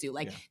jiu-jitsu.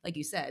 Like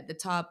you said, the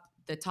top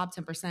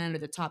 10% or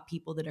the top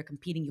people that are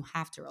competing, you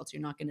have to, or else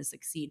you're not going to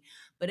succeed.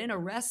 But in a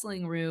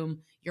wrestling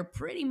room, you're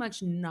pretty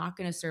much not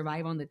going to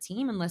survive on the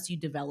team unless you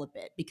develop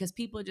it, because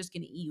people are just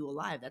going to eat you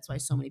alive. That's why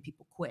so many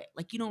people quit.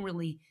 Like, you don't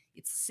really,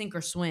 it's sink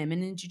or swim.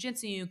 And in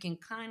jiu-jitsu, you can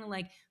kind of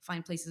like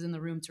find places in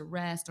the room to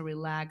rest or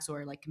relax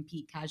or like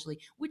compete casually,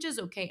 which is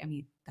okay. I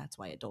mean, that's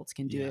why adults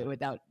can do it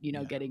without,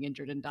 getting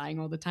injured and dying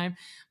all the time.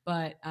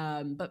 But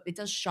it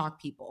does shock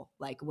people.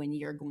 Like when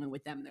you're going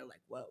with them, they're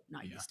like, whoa,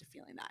 not used to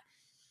feeling that.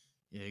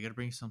 Yeah, you got to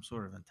bring some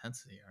sort of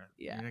intensity, or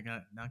you're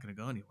not going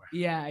to go anywhere.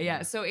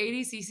 Yeah. So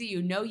ADCC,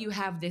 you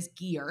have this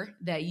gear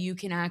that you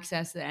can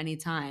access at any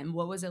time.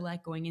 What was it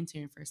like going into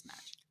your first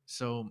match?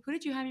 So who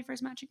did you have your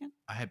first match again?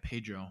 I had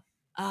Pedro.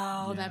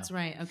 Oh, that's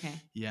right. Okay.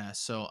 Yeah.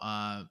 So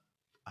I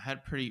had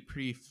a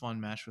pretty fun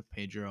match with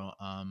Pedro.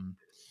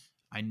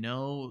 I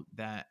know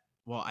that.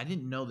 Well, I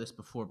didn't know this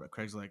before, but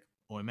Craig's like,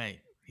 "Oi,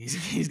 mate,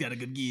 he's got a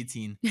good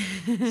guillotine."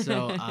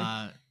 So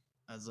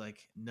I was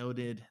like,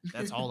 noted.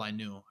 That's all I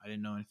knew. I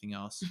didn't know anything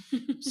else.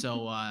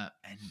 So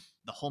and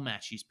the whole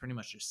match, he's pretty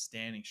much just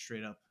standing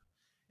straight up,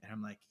 and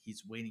I'm like,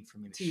 he's waiting for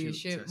me to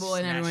shoot. Well,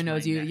 and everyone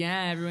knows you. Neck.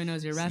 Yeah, everyone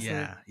knows you're a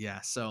wrestler.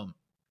 Yeah. So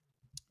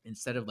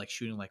instead of like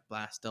shooting like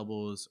blast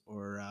doubles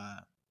or I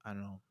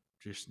don't know,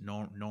 just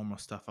normal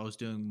stuff, I was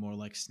doing more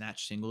like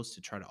snatch singles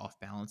to try to off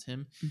balance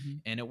him,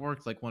 and it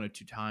worked like 1 or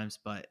 2 times,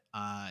 but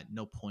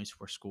no points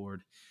were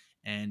scored.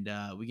 And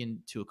we get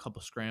into a couple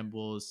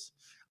scrambles.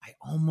 I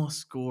almost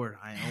scored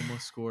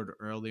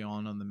early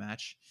on the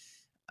match.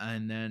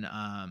 And then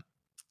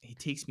he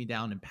takes me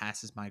down and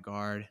passes my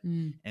guard,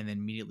 and then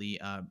immediately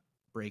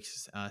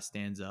breaks,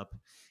 stands up.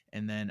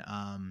 And then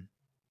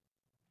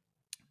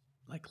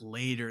like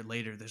later,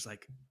 there's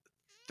like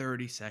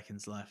 30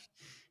 seconds left.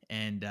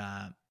 And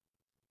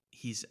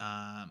he's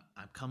I'm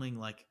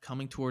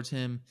coming towards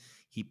him.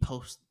 He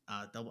posts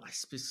double. I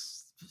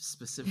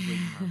specifically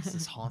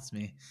this haunts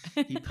me.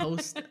 He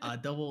posts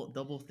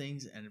double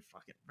things, and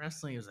fucking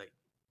wrestling is like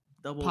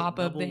double pop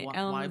up double the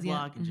Y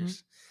block, and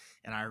just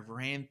and I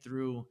ran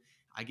through.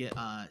 I get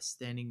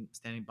standing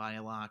body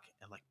lock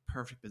at like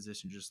perfect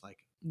position, just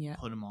like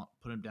put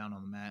him down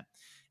on the mat,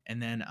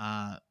 and then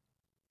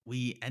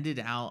we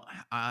ended out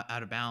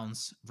of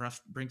bounds.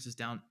 Ref brings us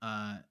down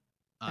to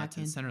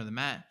the center of the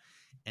mat,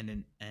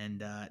 and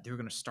they were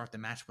gonna start the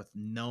match with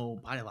no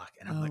body lock,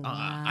 and I'm like,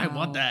 wow. I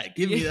want that.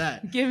 Give me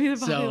that. Give me the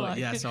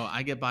body lock. So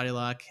I get body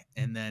lock,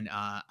 and then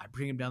I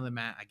bring him down the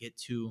mat. I get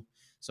 2,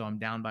 so I'm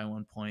down by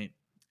 1 point,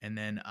 and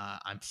then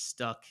I'm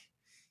stuck.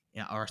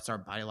 Or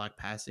start body lock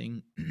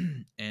passing,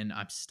 and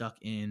I'm stuck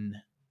in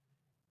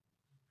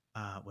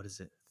what is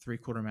it?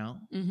 3/4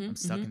 mount. I'm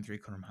stuck in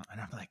 3/4 mount, and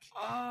I'm like,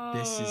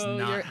 this is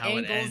not how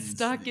it ends.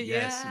 Stuck.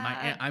 Yes,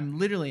 I'm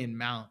literally in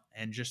mount,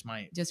 and just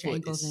my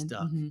foot is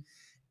stuck.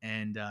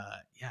 And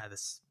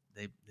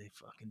they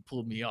fucking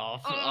pulled me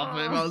off of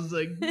it. I was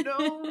like,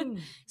 no.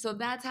 So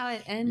that's how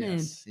it ended.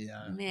 Yes,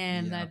 yeah,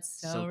 man,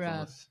 that's so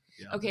rough. Close.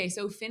 Yeah. Okay,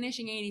 so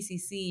finishing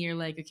ADCC, you're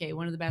like, okay,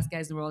 one of the best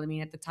guys in the world. I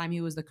mean, at the time,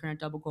 he was the current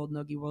double gold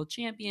nogi world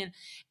champion,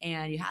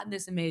 and you had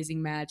this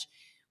amazing match.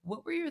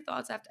 What were your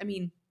thoughts after? I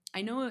mean,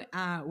 I know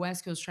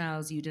West Coast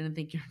Trials, you didn't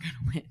think you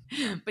were going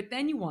to win, but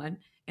then you won,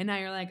 and now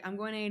you're like, I'm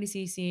going to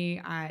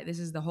ADCC. This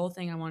is the whole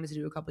thing I wanted to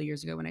do a couple of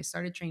years ago when I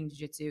started training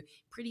jiu-jitsu.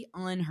 Pretty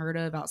unheard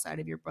of outside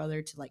of your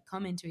brother to like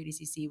come into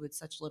ADCC with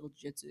such little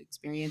jiu-jitsu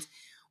experience.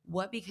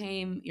 What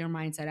became your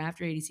mindset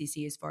after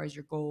ADCC as far as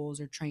your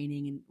goals or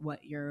training and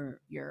what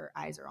your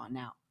eyes are on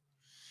now?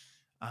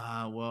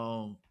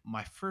 Well,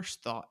 my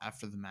first thought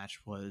after the match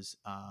was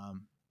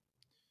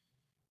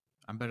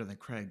I'm better than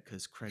Craig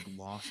because Craig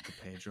lost to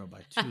Pedro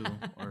by 2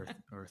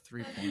 or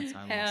 3 points.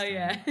 Hell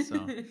yeah. So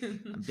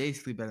I'm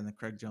basically better than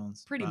Craig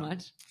Jones. Pretty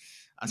much.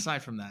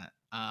 Aside from that,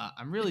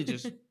 I'm really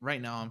just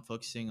right now I'm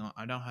focusing on,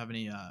 I don't have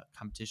any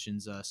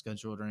competitions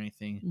scheduled or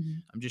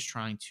anything. I'm just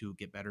trying to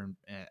get better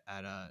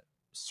at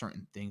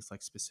certain things,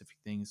 like specific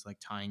things, like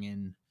tying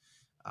in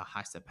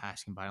high step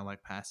passing, body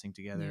like passing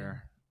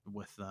together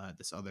with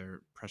this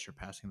other pressure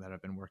passing that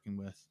I've been working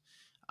with.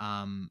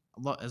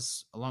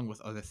 Along with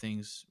other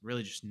things,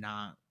 really just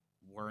not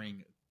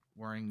worrying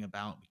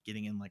about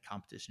getting in like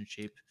competition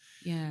shape.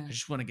 Yeah, I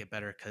just want to get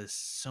better because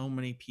so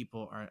many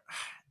people are.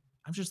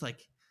 I'm just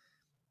like,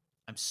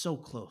 I'm so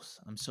close.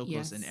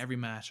 Close in every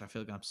match. I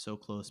feel like I'm so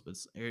close, but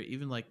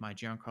even like my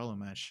Giancarlo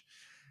match,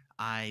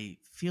 I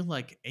feel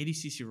like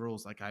ADCC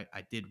rules, like I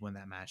did win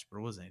that match, but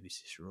it wasn't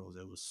ADCC rules.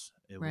 It was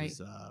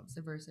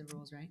subversive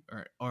rules, right?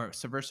 Or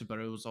subversive, but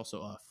it was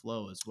also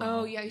flow as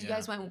well. Oh yeah, you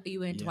guys went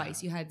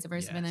twice. You had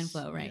subversive and then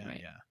flow, right?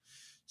 Yeah.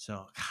 So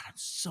God, I'm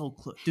so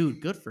close,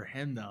 dude. Good for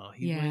him though.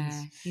 He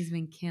wins. He's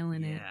been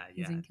killing it.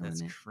 He's been killing it.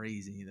 That's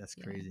crazy. That's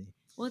crazy.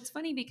 Well, it's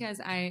funny because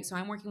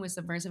I'm working with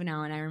Subversive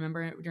now, and I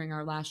remember during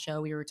our last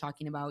show we were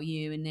talking about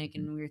you and Nick,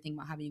 and we were thinking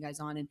about having you guys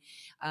on, and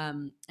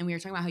we were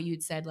talking about how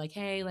you'd said like,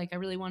 hey, like I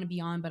really want to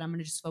be on, but I'm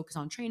gonna just focus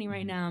on training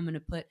right now. I'm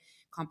gonna put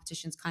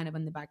competitions kind of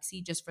in the back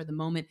seat just for the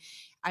moment.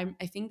 I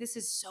think this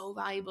is so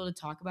valuable to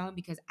talk about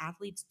because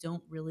athletes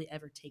don't really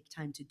ever take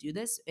time to do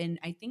this, and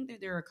I think that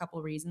there are a couple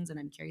of reasons, and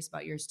I'm curious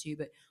about yours too.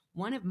 But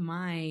one of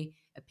my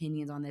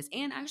opinions on this,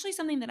 and actually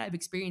something that I've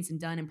experienced and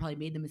done and probably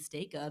made the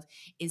mistake of,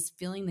 is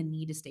feeling the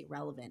need to stay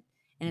relevant.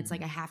 And it's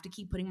like, I have to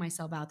keep putting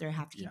myself out there. I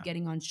have to keep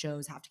getting on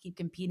shows, have to keep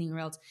competing, or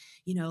else,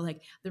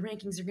 like the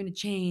rankings are going to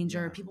change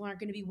or people aren't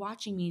going to be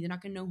watching me. They're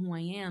not going to know who I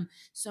am.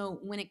 So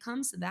when it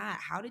comes to that,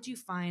 how did you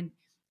find,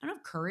 I don't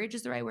know if courage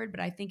is the right word, but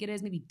I think it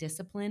is maybe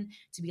discipline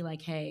to be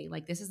like, hey,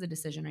 like this is the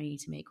decision I need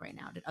to make right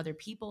now. Did other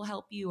people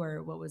help you,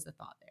 or what was the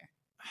thought there?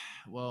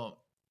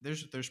 Well,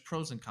 there's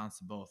pros and cons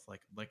to both.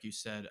 Like you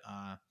said,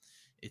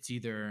 it's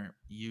either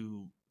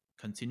you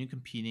continue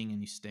competing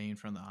and you stay in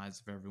front of the eyes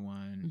of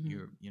everyone,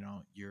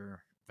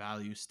 your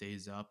value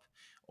stays up,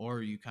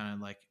 or you kind of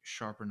like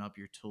sharpen up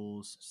your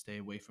tools, stay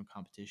away from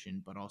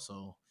competition, but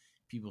also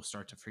people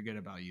start to forget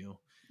about you.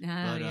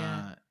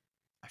 I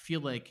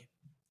feel like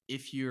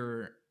if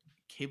you're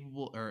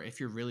capable, or if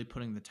you're really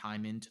putting the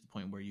time in to the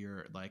point where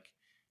you're like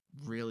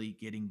really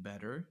getting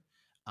better,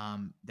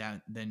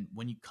 that then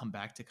when you come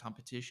back to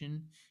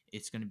competition,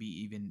 it's going to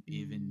be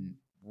even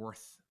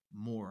worth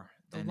more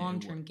than the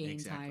long-term gains.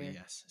 Exactly. Higher.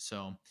 Yes.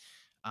 So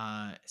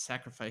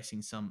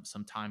sacrificing some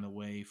time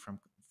away from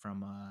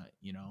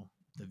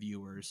the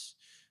viewers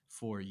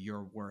for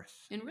your worth,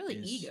 and really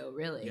ego,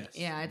 really.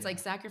 It's like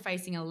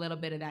sacrificing a little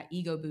bit of that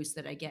ego boost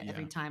that I get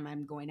every time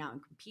I'm going out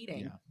and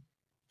competing.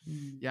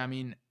 I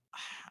mean,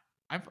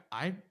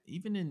 I've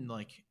even in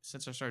like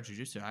since I started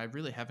jiu-jitsu, I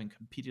really haven't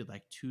competed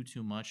like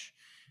too much.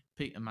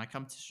 My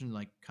competition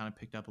like kind of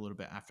picked up a little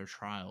bit after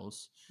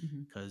trials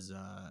because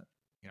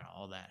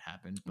all that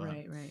happened. But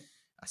right.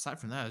 Aside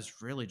from that,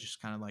 it's really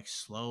just kind of like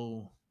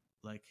slow.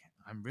 Like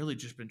I'm really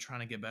just been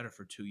trying to get better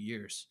for 2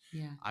 years.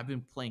 I've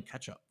been playing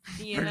catch up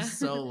for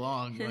so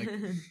long. Like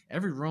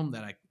every room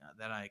that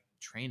I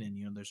train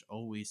in, there's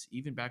always,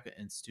 even back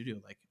in studio,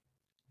 like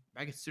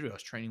back in studio, I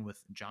was training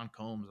with John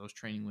Combs. I was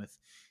training with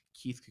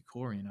Keith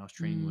Kikorian. I was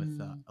training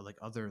with like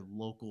other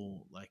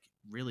local, like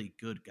really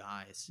good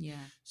guys. Yeah.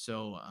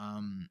 So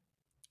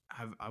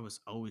I was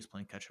always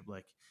playing catch up.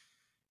 Like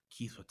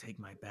Keith would take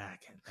my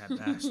back. That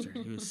bastard.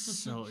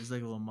 He's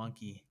like a little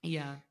monkey.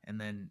 Yeah. And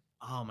then,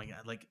 oh my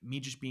God, like me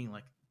just being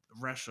like,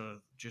 wrestler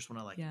just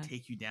want to like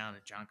take you down,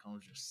 and John Cone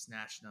was just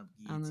snatching up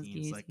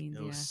guillotines. Like it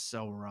was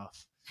so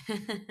rough.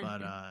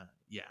 But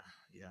yeah.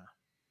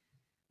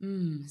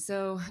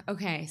 So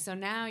okay, so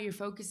now you're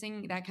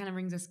focusing. That kind of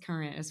brings us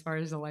current as far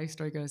as the life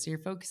story goes. So you're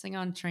focusing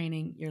on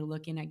training. You're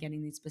looking at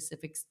getting these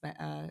specific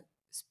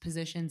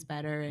positions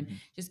better and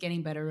just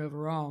getting better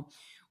overall.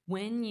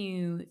 When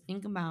you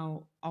think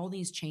about all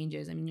these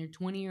changes, I mean, you're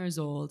 20 years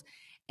old.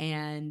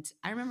 And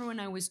I remember when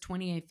I was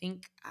 20, I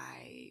think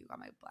I got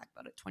my black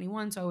belt at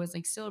 21. So I was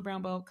like still a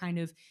brown belt, kind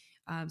of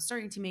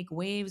starting to make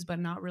waves, but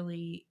not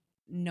really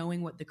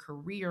knowing what the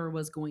career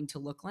was going to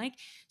look like.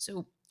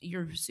 So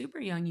you're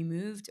super young. You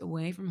moved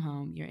away from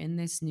home. You're in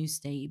this new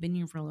state. You've been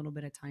here for a little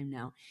bit of time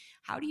now.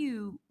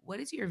 What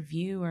is your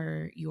view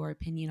or your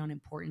opinion on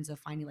importance of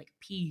finding like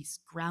peace,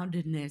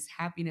 groundedness,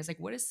 happiness? Like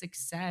what does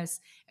success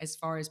as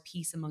far as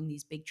peace among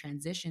these big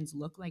transitions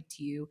look like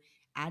to you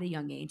at a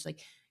young age?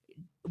 Like,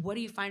 what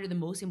do you find are the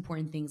most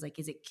important things? Like,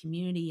 is it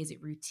community? Is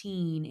it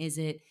routine? Is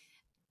it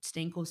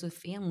staying close with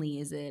family?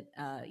 Is it,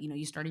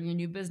 you starting your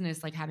new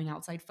business, like having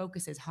outside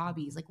focuses,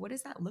 hobbies? Like, what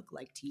does that look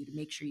like to you to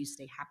make sure you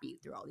stay happy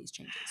through all these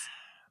changes?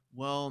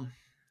 Well,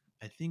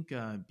 I think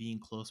being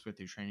close with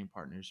your training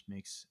partners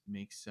makes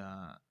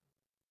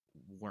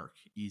work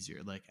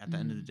easier. Like at the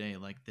end of the day,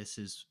 like this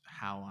is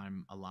how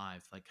I'm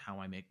alive, like how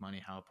I make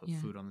money, how I put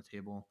food on the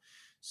table.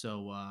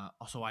 So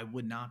also I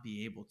would not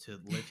be able to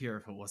live here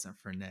if it wasn't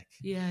for Nick.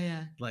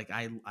 Yeah. Like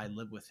I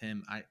live with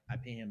him. I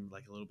pay him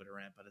like a little bit of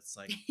rent, but it's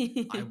like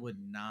I would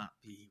not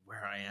be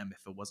where I am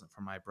if it wasn't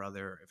for my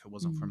brother, if it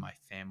wasn't for my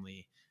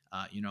family,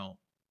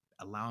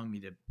 allowing me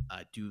to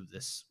do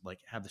this,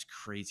 like have this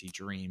crazy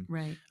dream.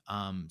 Right.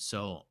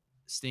 So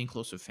staying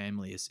close with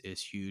family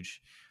is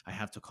huge. I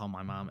have to call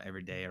my mom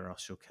every day or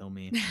else she'll kill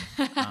me.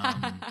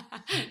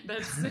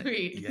 That's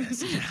sweet. Yes.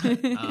 Do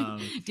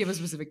you have a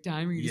specific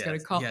time or you just got to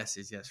call? Yes.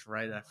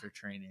 Right after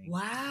training. Wow.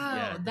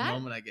 Yeah, the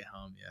moment I get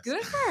home, yes.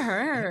 Good for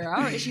her.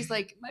 Oh, she's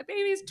like, my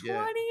baby's 20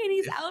 and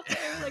he's out there.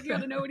 Like, you got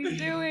to know what he's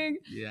doing.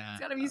 Yeah.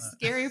 It's got to be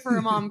scary for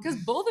a mom because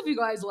both of you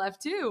guys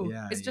left too.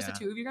 Yeah. It's just the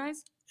two of you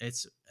guys?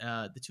 It's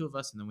the two of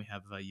us, and then we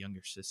have a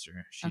younger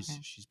sister.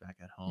 She's back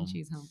at home. And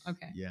she's home.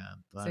 Okay. Yeah.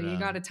 But, so you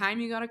got a time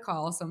you got to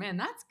call. So man,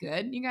 that's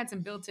good. You got some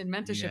built-in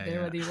mentorship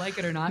there, whether you like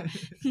it or not.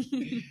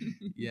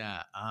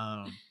 Yeah.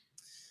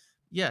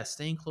 Yeah.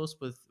 Staying close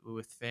with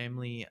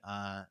family.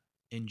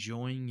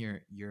 Enjoying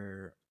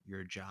your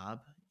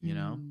job.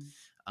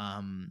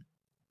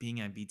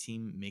 Being at B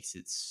team makes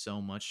it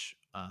so much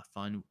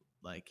fun.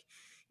 Like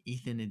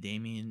Ethan and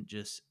Damien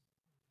just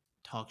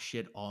talk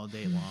shit all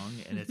day long,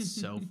 and it's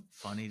so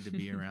funny to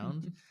be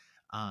around.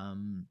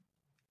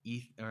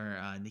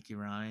 Nicky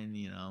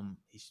Ryan,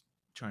 he's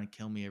trying to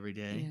kill me every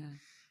day.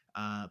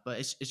 Yeah. But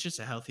it's just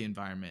a healthy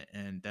environment,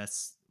 and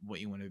that's what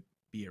you want to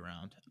be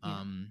around.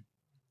 Yeah.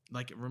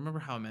 Like remember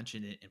how I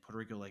mentioned it in Puerto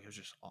Rico? Like it was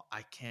just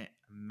I can't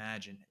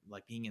imagine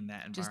like being in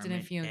that environment just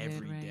didn't feel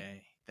every good, right?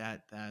 Day.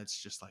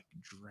 That's just like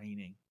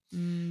draining.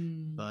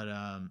 But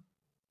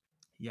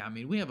yeah, I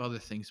mean we have other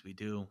things we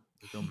do.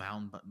 We go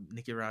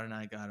Nicky Rod and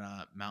I got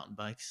mountain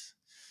bikes.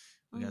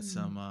 We got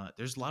some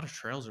there's a lot of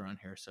trails around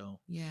here, so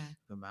yeah,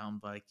 the mountain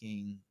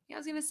biking. Yeah, I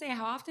was gonna say,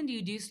 how often do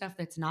you do stuff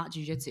that's not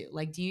jiu-jitsu?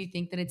 Like, do you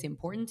think that it's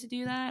important to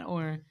do that,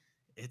 or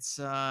it's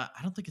I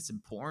don't think it's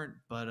important,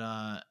 but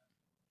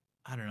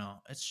I don't know.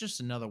 It's just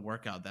another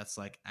workout that's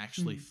like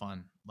actually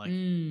fun. Like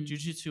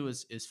jiu-jitsu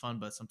is fun,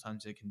 but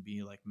sometimes it can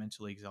be like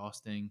mentally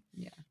exhausting.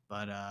 Yeah.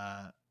 But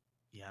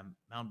yeah,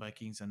 mountain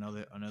biking's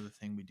another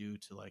thing we do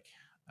to like,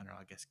 I don't know,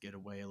 I guess get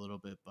away a little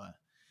bit, but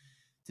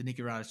to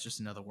Nicky Rod, it's just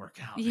another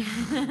workout.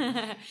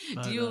 Yeah.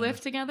 But, do you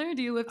lift together?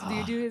 Do you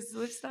do his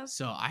lift stuff?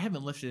 So I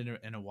haven't lifted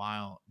in a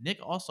while. Nick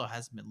also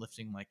hasn't been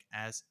lifting like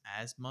as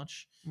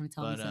much. I'm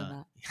gonna tell him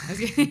that.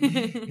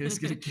 He was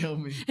gonna kill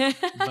me.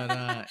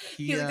 But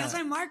he's like, that's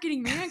my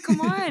marketing, man.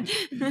 Come on.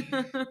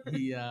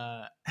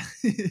 Yeah,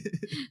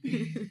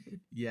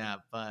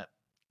 but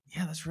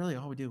yeah, that's really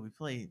all we do. We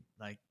play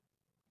like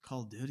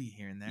Call of Duty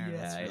here and there.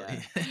 Yeah,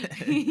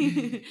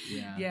 really...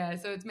 yeah.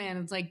 So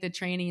it's like the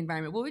training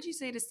environment. What would you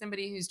say to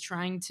somebody who's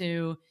trying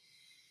to?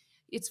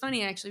 It's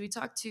funny, actually. We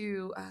talked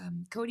to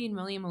Cody and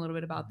William a little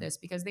bit about this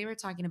because they were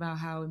talking about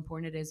how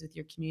important it is with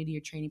your community,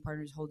 your training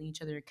partners, holding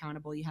each other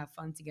accountable. You have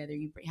fun together.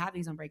 You have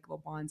these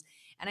unbreakable bonds.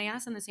 And I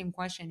asked them the same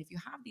question. If you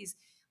have these,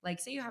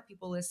 like, say you have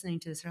people listening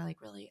to this that are like,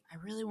 I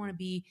really want to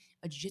be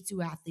a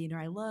jiu-jitsu athlete, or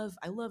I love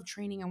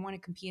training. I want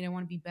to compete. I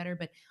want to be better,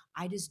 but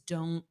I just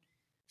don't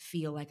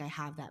feel like I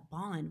have that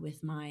bond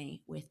with my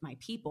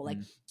people. Like,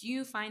 do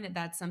you find that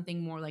that's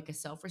something more like a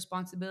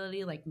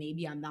self-responsibility? Like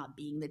maybe I'm not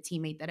being the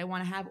teammate that I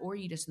want to have, or are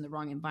you just in the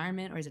wrong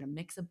environment, or is it a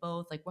mix of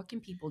both? Like what can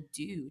people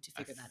do to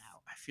figure that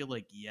out? I feel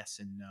like yes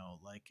and no.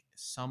 Like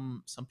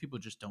some people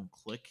just don't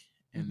click,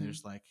 and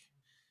there's like,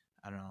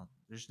 I don't know,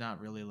 there's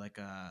not really like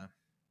a,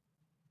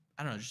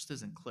 I don't know, it just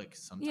doesn't click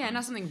sometimes. Yeah,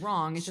 not something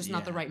wrong. It's just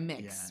not the right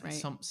mix,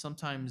 right?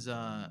 Sometimes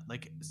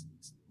like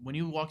when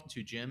you walk into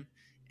a gym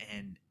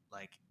and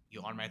like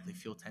you automatically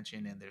feel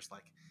tension, and there's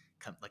like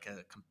a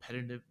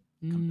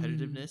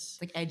competitiveness.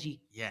 Like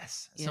edgy.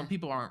 Yes. Yeah. Some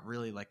people aren't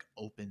really like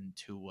open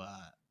to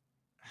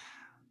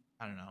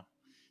I don't know.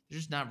 They're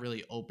just not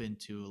really open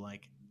to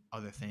like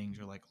other things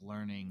or like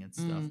learning and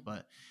stuff.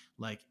 But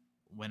like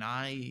when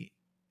I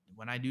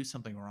do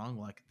something wrong,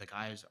 like the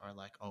guys are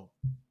like, oh,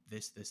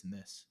 this, and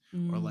this.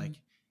 Or like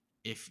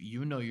if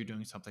you know you're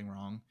doing something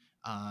wrong,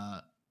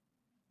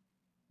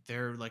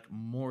 they're like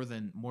more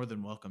than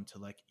welcome to,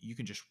 like, you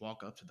can just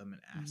walk up to them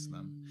and ask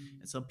them.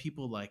 And some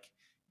people, like,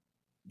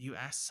 you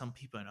ask some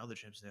people in other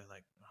gyms, they're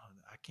like, oh,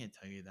 I can't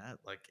tell you that.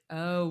 Like,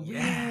 oh,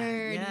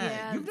 weird.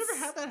 Yeah. You've never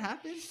had that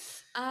happen?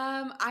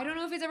 I don't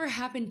know if it's ever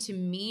happened to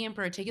me in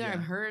particular.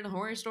 I've heard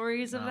horror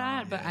stories of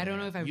that, but I don't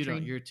know if I've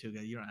trained. You're too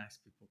good. You don't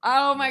ask people.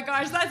 Oh my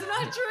gosh, that's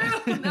not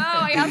true. No,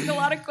 I ask a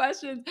lot of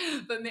questions,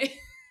 but maybe,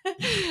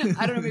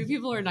 I don't know. Maybe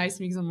people are nice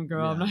to me because I'm a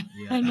girl.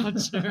 I'm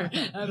not sure.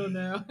 I don't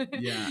know.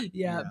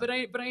 Yeah. But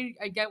I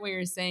get what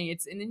you're saying.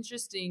 It's an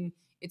interesting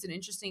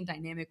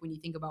dynamic when you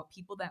think about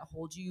people that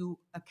hold you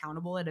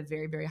accountable at a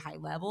very, very high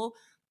level,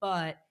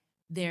 but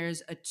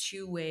there's a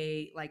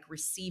two-way like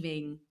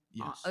receiving.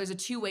 There's a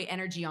two-way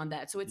energy on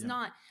that. So it's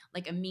not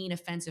like a mean,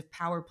 offensive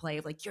power play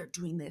of like, you're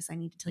doing this, I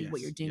need to tell you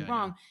what you're doing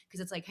wrong. Because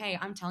it's like, hey,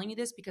 I'm telling you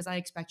this because I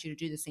expect you to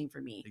do the same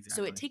for me.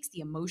 Exactly. So it takes the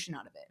emotion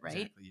out of it, right?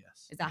 Exactly,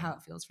 yes. Is that how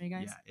it feels for you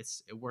guys? Yeah,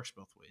 it works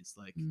both ways.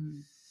 Like,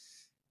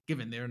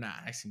 given they're not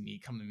asking me,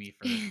 come to me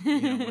for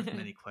with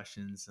many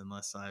questions,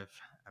 unless I've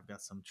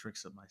got some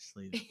tricks up my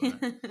sleeves.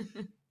 But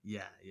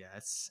yeah,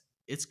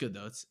 it's good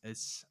though.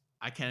 It's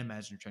I can't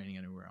imagine training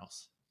anywhere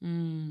else.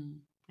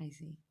 I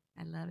see.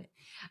 I love it.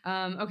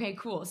 Okay,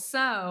 cool. So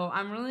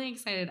I'm really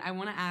excited. I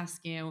want to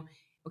ask you,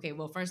 okay,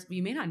 well, first,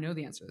 you may not know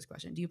the answer to this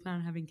question. Do you plan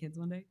on having kids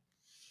one day?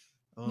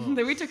 Oh.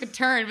 Then we took a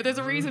turn, but there's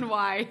a reason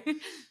why.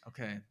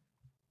 Okay.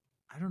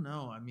 I don't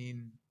know. I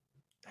mean,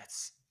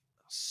 that's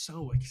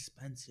so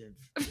expensive.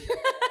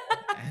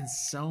 And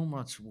so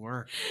much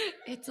work.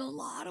 It's a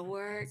lot of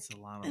work. It's a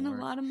lot of and work.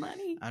 A lot of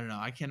money. I don't know.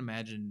 I can't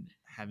imagine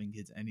having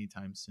kids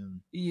anytime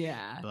soon.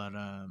 Yeah. But I don't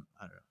know.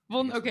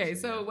 Well, okay.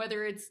 So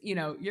whether it's,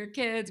 your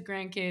kids,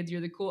 grandkids,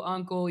 you're the cool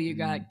uncle, you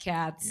got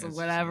cats, or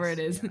whatever it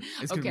is. Yeah.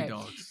 It's okay.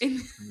 gonna be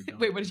dogs.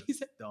 Wait, what did you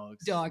say?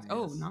 Dogs. Dogs. Yes.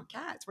 Oh, not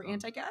cats. We're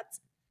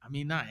anti-cats? I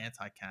mean, not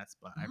anti-cats,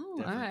 but I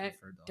definitely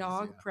prefer dogs.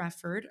 Dog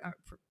preferred.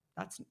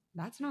 That's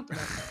not the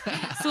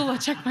right. So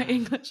let's check my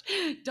English.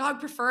 Dog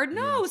preferred?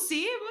 No,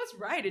 see, it was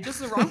right. It's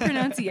just the wrong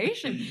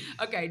pronunciation.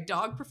 Okay,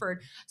 dog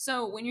preferred.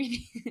 So when you're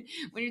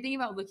thinking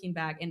about looking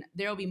back, and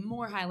there'll be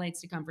more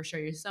highlights to come for sure.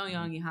 You're so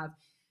young, you have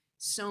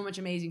so much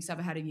amazing stuff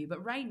ahead of you.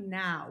 But right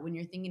now, when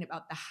you're thinking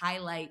about the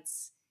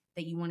highlights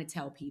that you want to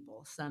tell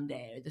people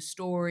someday, or the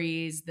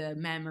stories, the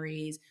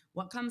memories,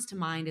 what comes to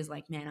mind is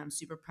like, man, I'm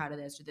super proud of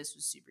this, or this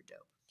was super dope.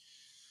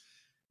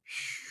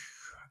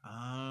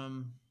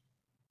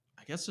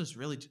 I guess it's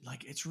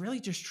really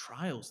just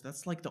trials.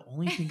 That's like the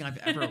only thing I've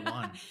ever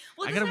won.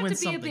 Well, it doesn't have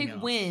to be a big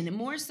win.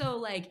 More so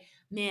like,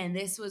 man,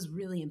 this was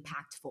really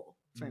impactful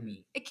for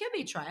me. It could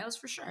be trials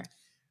for sure.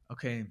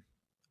 Okay.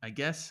 I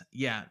guess,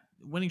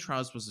 winning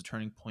trials was a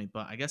turning point.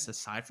 But I guess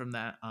aside from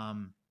that,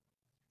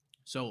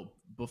 so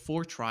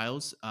before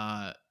trials,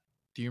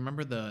 do you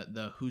remember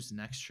the Who's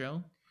Next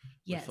show?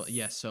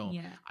 Yes. So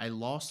I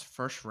lost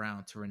first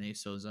round to Renee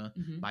Souza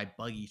by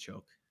buggy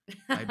choke.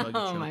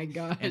 Oh my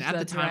gosh. And at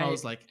the time I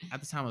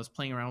was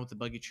playing around with the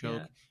buggy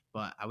choke,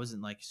 but I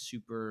wasn't like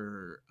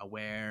super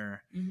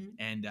aware.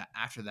 And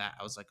after that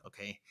I was like,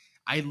 okay,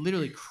 I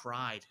literally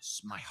cried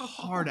my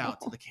heart out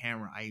to the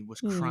camera. I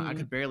was crying. I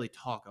could barely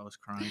talk. I was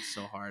crying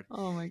so hard.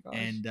 Oh my gosh.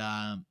 And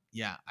I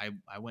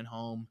went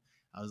home.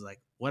 I was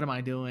like, what am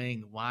I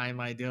doing? Why am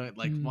I doing it?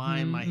 Like, why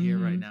am I here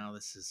right now?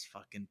 This is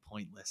fucking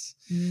pointless.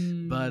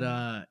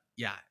 But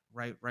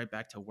right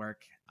back to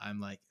work. I'm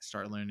like,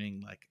 start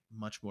learning like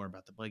much more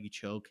about the buggy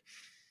choke.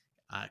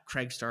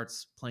 Craig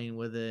starts playing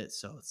with it,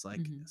 so it's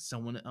like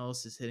someone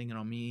else is hitting it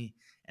on me,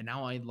 and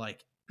now I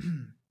like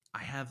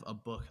I have a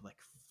book like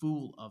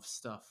full of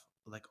stuff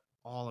like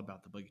all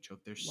about the buggy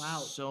choke. There's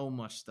so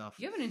much stuff.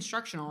 You have an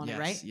instructional on it,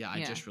 right? Yeah,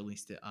 I just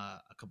released it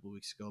a couple of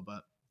weeks ago,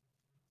 but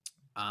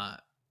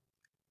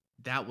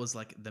that was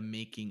like the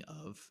making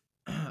of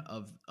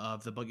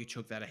the buggy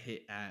choke that I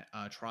hit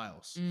at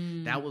trials.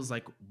 That was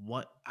like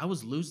what I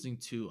was losing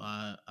to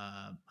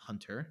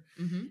Hunter,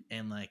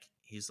 and like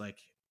he's like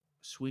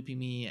sweeping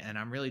me, and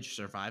I'm really just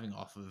surviving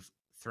off of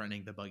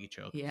threatening the buggy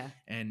choke. Yeah.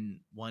 And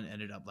one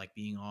ended up like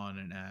being on,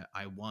 and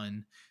I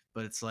won.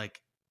 But it's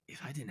like,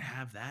 if I didn't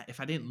have that,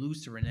 if I didn't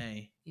lose to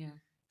Renee,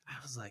 I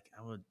was like,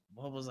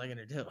 what was I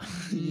gonna do?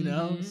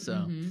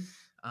 So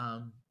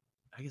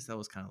I guess that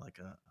was kind of like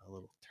a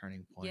little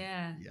turning point.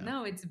 Yeah.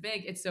 No, it's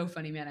big. It's so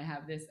funny, man. I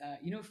have this,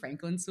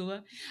 Franklin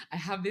Sula. I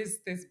have this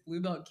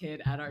blue belt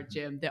kid at our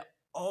gym that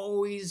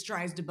always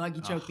tries to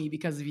buggy choke me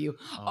because of you.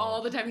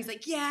 All the time. He's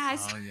like,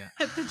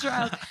 at the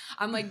trials.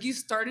 I'm like, you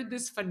started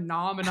this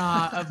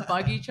phenomena of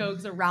buggy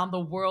chokes around the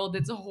world.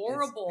 It's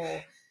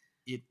horrible.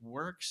 It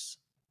works.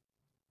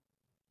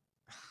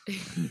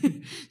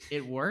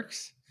 It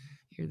works.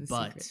 Hear the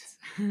But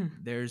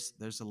secrets.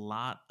 there's a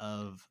lot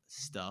of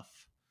stuff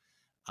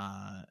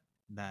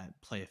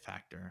that play a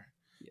factor.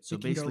 So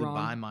It can go basically, wrong.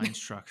 buy my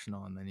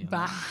instructional, and then you know.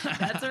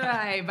 That's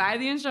right. Buy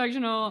the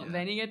instructional, Yeah.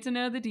 then you get to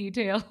know the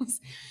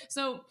details.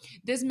 So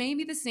this may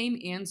be the same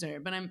answer,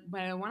 but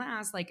I want to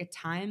ask like a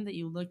time that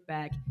you look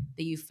back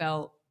that you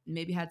felt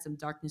maybe had some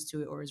darkness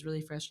to it or was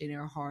really frustrating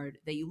or hard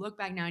that you look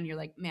back now and you're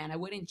like, man, I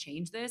wouldn't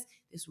change this.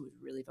 This was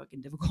really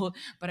fucking difficult,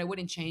 but I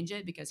wouldn't change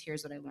it because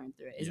here's what I learned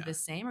through it. Is it the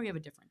same or you have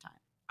a different time?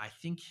 I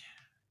think,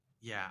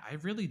 yeah, I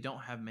really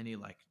don't have many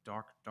like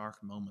dark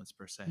moments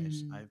per se.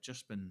 I've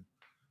just been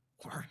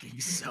working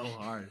so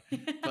hard,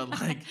 but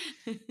like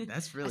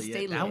that's really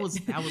it. That was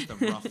the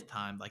rough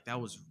time. Like that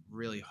was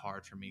really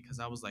hard for me because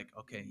I was like,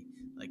 okay,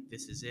 like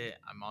this is it.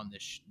 I'm on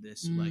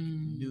this like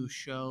new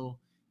show.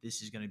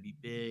 This is gonna be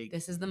big.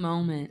 This is the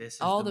moment. This is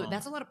the moment.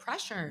 That's a lot of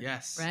pressure.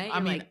 Yes, right. I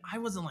mean, I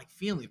wasn't like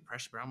feeling the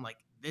pressure, but I'm like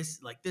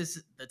this.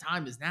 The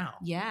time is now.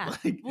 Yeah.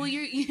 Like, well,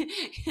 you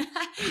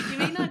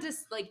may not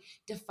just like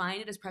define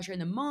it as pressure in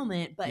the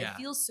moment, but it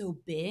feels so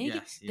big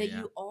that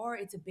you are.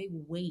 It's a big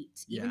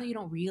weight, even though you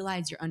don't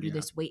realize you're under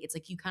this weight. It's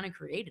like you kind of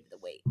created the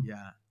weight.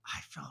 Yeah,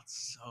 I felt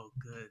so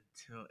good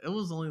too. It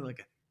was only like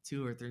a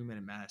 2 or 3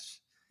 minute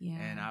match. Yeah,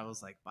 and I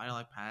was like body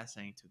lock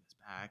passing to this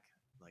back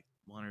like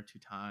 1 or 2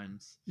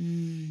 times.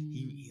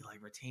 He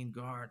like retained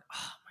guard.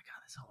 Oh my god,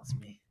 that's almost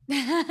me.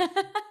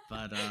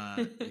 But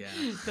yeah,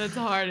 that's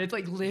hard. It's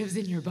like lives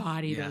in your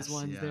body. Those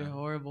ones, they're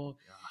horrible.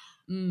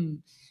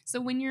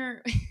 So when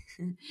you're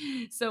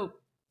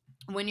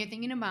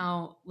thinking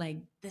about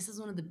like, this is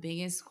one of the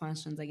biggest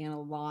questions I get a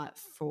lot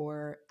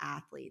for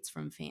athletes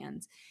from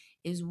fans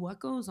is what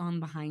goes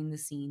on behind the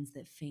scenes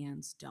that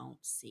fans don't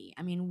see.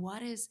 I mean,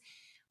 what is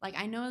like,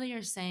 I know that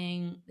you're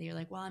saying that you're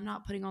like, well, I'm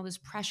not putting all this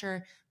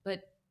pressure,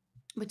 but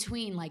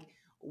between like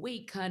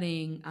weight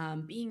cutting,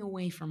 being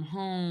away from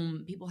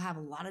home, people have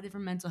a lot of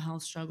different mental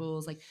health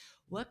struggles. Like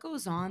what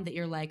goes on that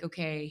you're like,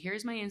 okay,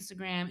 here's my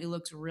Instagram. It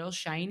looks real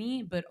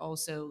shiny, but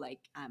also like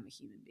I'm a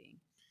human being.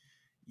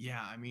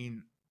 Yeah. I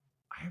mean,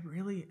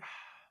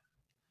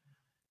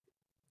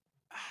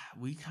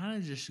 we kind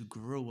of just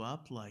grew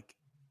up like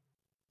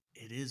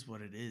it is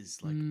what it is,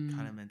 like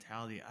kind of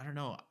mentality. I don't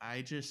know.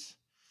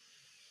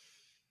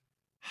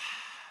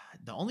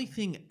 The only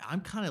thing,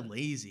 I'm kind of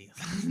lazy.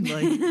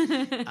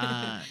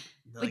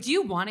 Like, do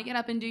you want to get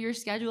up and do your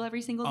schedule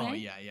every single day? Oh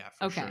yeah,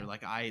 for sure.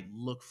 Like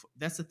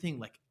that's the thing.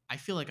 Like I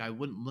feel like I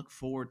wouldn't look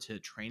forward to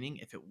training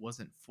if it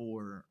wasn't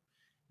for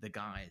the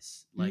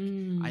guys. Like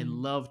I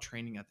love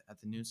training at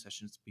the noon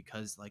sessions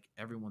because like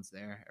everyone's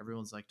there,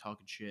 everyone's like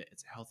talking shit.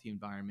 It's a healthy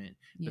environment,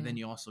 but then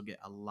you also get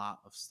a lot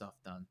of stuff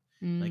done.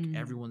 Like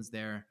everyone's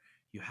there.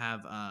 You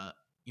have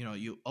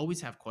you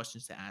always have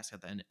questions to ask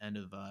at the end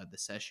of the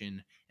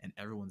session, and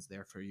everyone's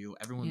there for you.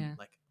 Everyone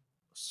like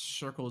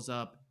circles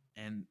up,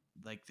 and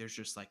like there's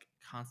just like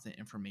constant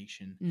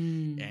information,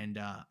 and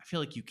I feel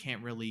like you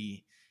can't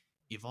really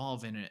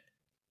evolve in an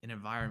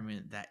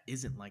environment that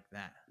isn't like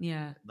that.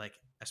 Yeah, like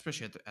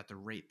especially at the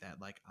rate that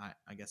like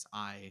I guess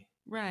I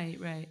right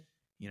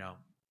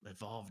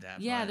evolved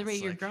at. Yeah, the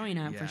rate you're growing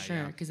at for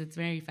sure, because it's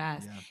very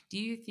fast. Do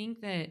you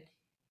think that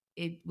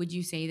would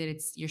you say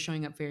that you're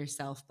showing up for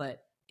yourself,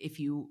 but if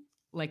you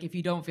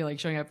don't feel like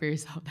showing up for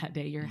yourself that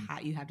day,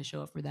 you have to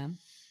show up for them?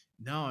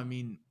 No, I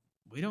mean,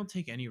 we don't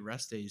take any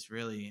rest days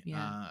really.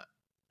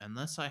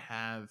 Unless I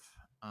have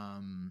I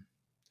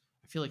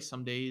feel like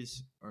some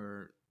days,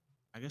 or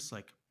I guess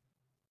like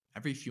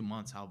every few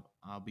months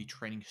I'll be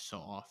training so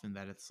often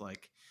that it's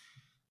like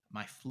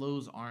my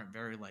flows aren't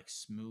very like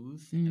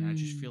smooth, and I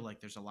just feel like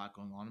there's a lot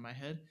going on in my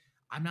head.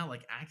 I'm not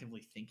like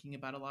actively thinking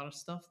about a lot of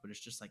stuff, but it's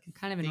just like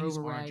kind of an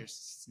override, aren't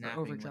just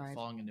snapping, like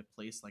falling into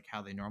place like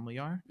how they normally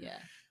are. Yeah.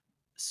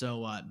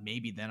 So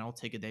maybe then I'll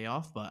take a day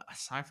off, but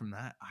aside from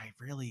that, I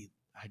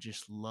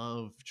just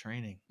love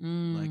training.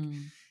 Like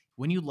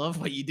when you love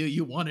what you do,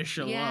 you want to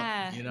show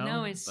up. You know?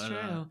 No, it's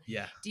true.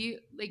 Yeah. Do you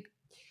like?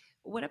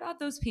 What about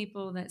those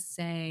people that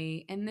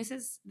say, and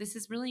this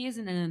really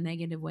isn't in a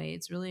negative way.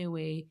 It's really a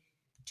way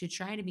to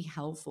try to be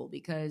helpful,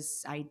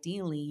 because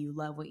ideally you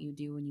love what you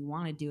do and you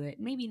want to do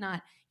it. Maybe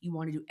not you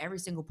want to do every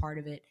single part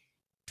of it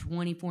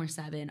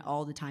 24/7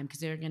 all the time, because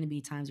there are going to be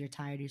times you're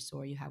tired, you're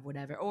sore, you have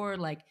whatever, or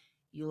like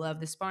you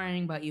love the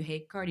sparring but you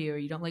hate cardio, or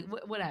you don't like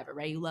whatever,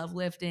 right? You love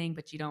lifting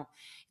but you don't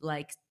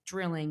like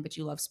drilling, but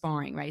you love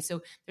sparring, right?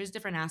 So there's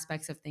different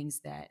aspects of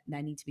things that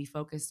need to be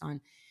focused on,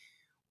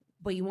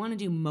 but you want to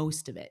do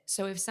most of it.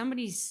 So if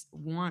somebody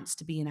wants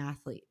to be an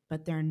athlete,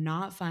 but they're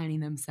not finding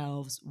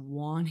themselves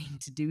wanting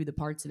to do the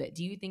parts of it,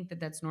 do you think that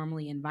that's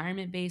normally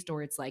environment based,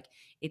 or it's like,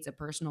 it's a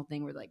personal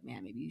thing where like,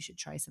 man, maybe you should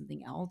try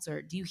something else?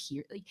 Or do you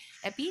hear like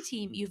at B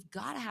Team, you've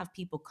got to have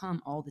people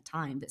come all the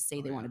time that say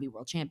they want to be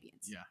world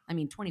champions. Yeah. I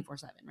mean,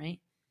 24/7,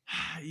 right?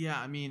 Yeah.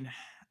 I mean,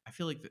 I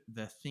feel like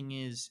the thing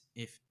is,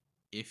 if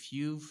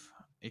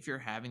you're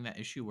having that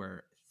issue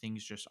where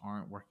things just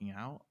aren't working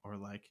out, or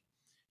like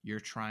you're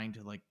trying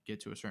to like get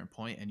to a certain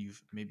point and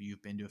you've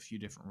been to a few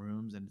different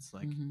rooms and it's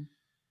like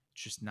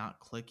just not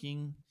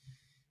clicking,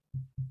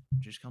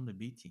 just come to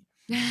B team.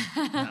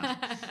 No.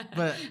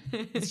 But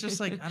it's just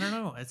like, I don't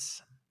know.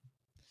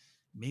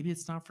 Maybe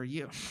it's not for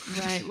you.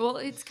 Right. Well,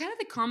 it's kind of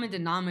the common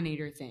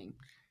denominator thing,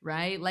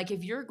 right? Like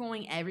if you're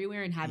going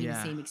everywhere and having the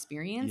Yeah. same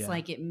experience, Yeah.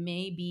 like it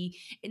may be,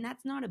 and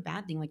that's not a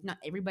bad thing. Like not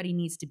everybody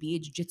needs to be a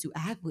jiu-jitsu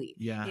athlete.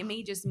 Yeah. It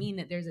may just mean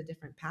that there's a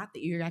different path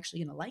that you're actually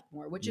going to like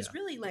more, which is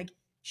really like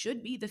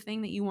should be the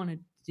thing that you want to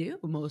do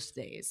most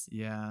days.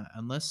 Yeah.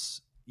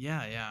 Unless,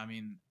 yeah. I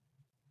mean,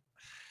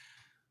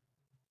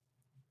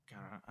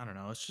 God, I don't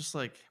know. It's just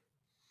like,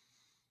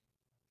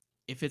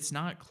 if it's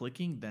not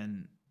clicking,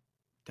 then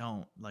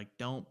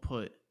don't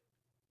put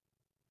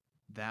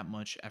that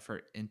much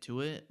effort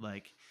into it.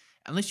 Like,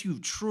 unless you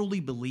truly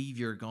believe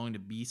you're going to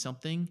be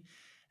something,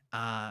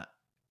 God,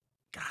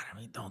 I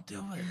mean, don't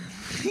do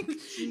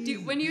it.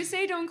 Dude, when you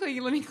say don't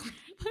click, let me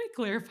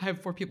clarify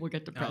before people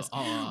get depressed.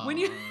 When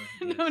you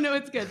no,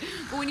 it's good.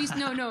 But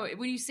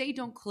when you say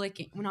don't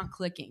clicking, we're not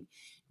clicking.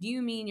 Do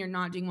you mean you're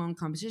not doing well in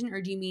competition,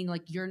 or do you mean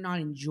like you're not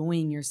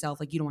enjoying yourself,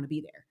 like you don't want to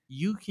be there?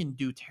 You can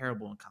do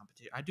terrible in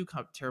competition. I do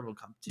terrible in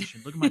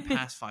competition. Look at my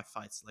past 5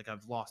 fights. Like,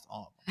 I've lost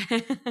all of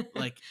them.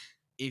 Like,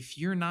 if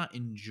you're not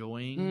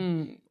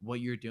enjoying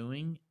what you're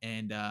doing,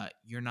 and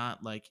you're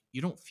not like,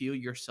 you don't feel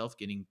yourself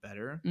getting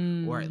better,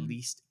 or at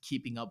least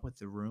keeping up with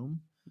the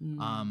room,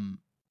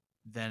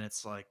 then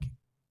it's like,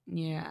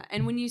 yeah.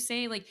 And when you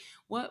say like,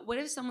 what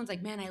if someone's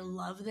like, man, I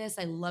love this,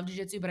 I love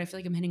jiu-jitsu, but I feel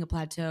like I'm hitting a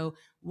plateau.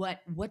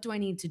 What do I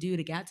need to do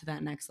to get to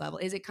that next level?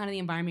 Is it kind of the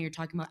environment you're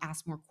talking about?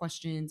 Ask more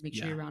questions, make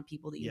sure you're around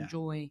people that you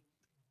enjoy.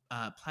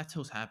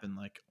 Plateaus happen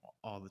like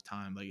all the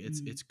time. Like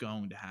it's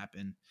going to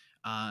happen.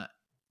 I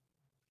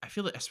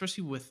feel like,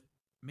 especially with,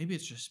 maybe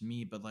it's just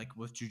me, but like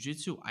with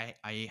jiu-jitsu,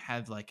 I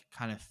have like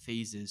kind of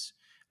phases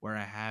where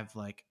I have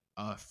like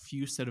a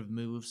few set of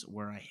moves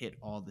where I hit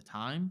all the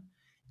time,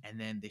 and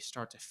then they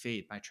start to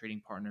fade. My trading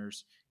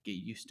partners get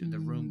used to it. The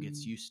room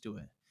gets used to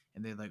it,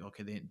 and they're like,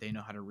 okay, they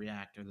know how to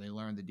react, or they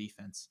learn the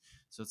defense.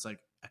 So it's like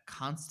a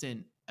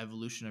constant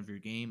evolution of your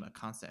game, a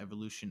constant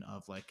evolution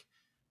of like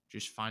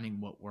just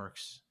finding what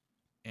works.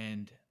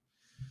 And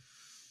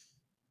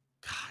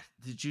God,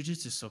 the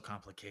jiu-jitsu is so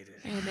complicated.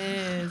 It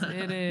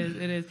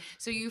is.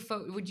 So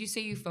would you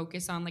say you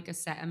focus on like a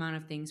set amount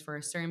of things for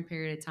a certain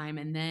period of time,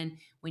 and then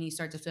when you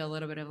start to feel a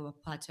little bit of a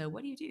plateau,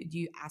 what do you do? Do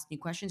you ask new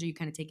questions, or you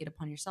kind of take it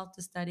upon yourself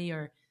to study,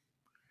 or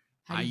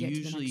how do you get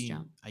to the next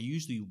jump? I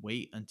usually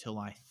wait until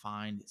I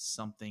find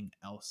something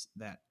else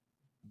that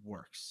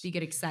works. So you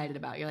get excited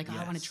about it. You're like, oh,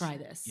 I want to try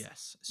this.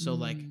 Yes. So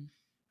like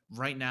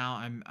right now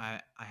I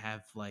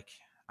have like,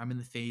 I'm in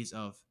the phase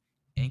of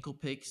ankle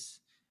picks,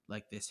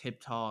 like this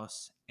hip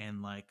toss,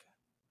 and like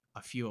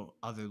a few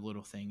other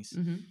little things.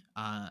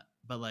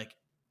 But like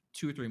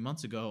 2 or 3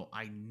 months ago,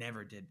 I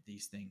never did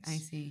these things. I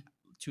see.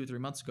 2 or 3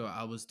 months ago,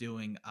 I was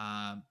doing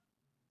oh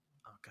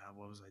God,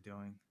 what was I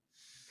doing?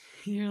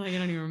 You're like, I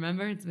don't even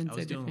remember. It's been I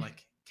was doing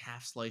like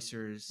calf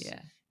slicers,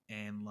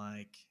 and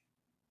like,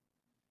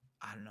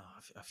 I don't know,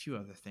 a few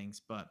other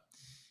things. But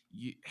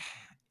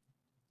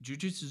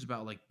jiu-jitsu is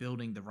about like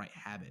building the right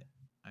habit,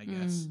 I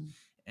guess.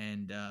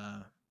 And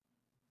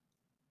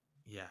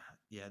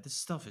yeah, this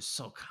stuff is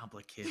so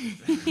complicated.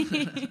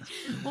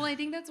 Well, I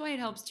think that's why it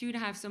helps too to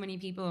have so many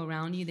people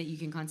around you that you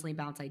can constantly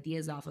bounce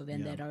ideas off of,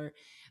 and that are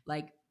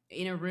like,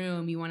 in a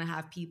room, you want to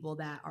have people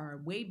that are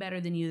way better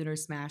than you, that are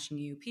smashing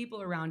you,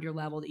 people around your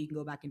level that you can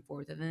go back and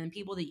forth with, and then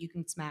people that you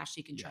can smash so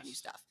you can try new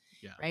stuff.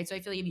 Right. So I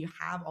feel like if you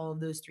have all of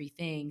those 3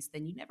 things,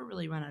 then you never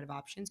really run out of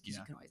options, because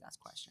you can always ask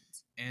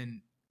questions.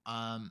 And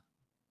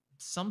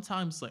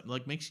sometimes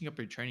like mixing up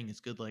your training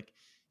is good. Like,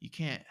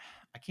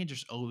 I can't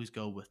just always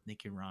go with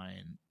Nicky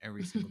Ryan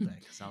every single day,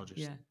 because I'll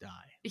just die.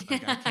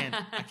 Like,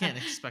 I can't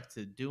expect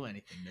to do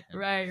anything to him.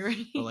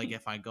 Right. But like,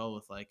 if I go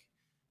with like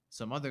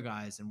some other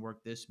guys and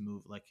work this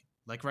move,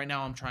 like right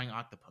now I'm trying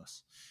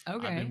octopus.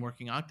 Okay. I've been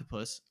working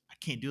octopus. I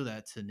can't do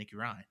that to Nicky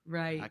Ryan.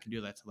 Right. I can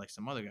do that to like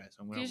some other guys.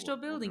 So you're still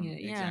building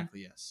it. Yeah.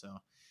 Exactly. Yes. So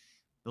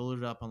build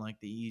it up on like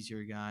the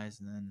easier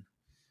guys, and then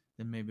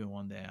maybe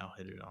one day I'll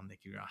hit it on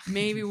Nicky Ryan.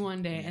 Maybe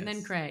one day. Yes. And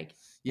then Craig.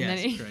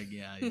 Yes, Craig.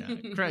 Yeah.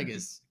 Craig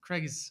is.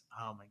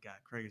 Oh my God,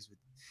 Craig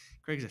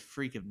is a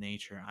freak of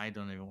nature. I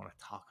don't even want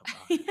to talk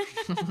about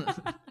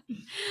it.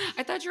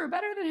 I thought you were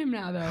better than him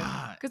now, though,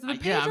 because of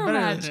the Pedro I'm better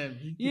match. Than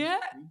him. You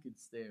could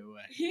stay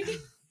away.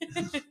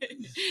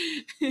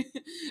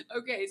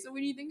 Okay, so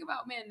when you think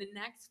about, man, the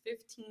next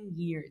 15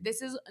 years,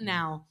 this is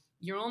now,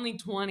 you're only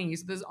 20,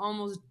 so this is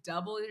almost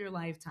double your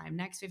lifetime.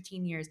 Next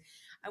 15 years,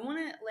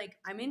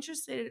 I'm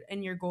interested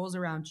in your goals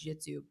around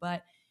jiu-jitsu,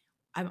 but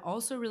I'm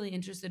also really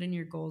interested in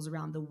your goals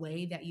around the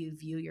way that you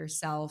view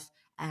yourself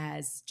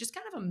as just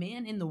kind of a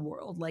man in the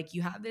world. Like,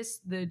 you have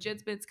the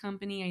Jitsbits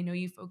company. I know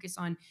you focus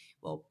on,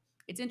 well,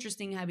 it's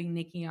interesting having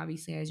Nicky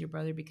obviously as your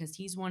brother, because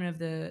he's one of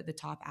the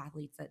top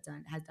athletes that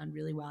has done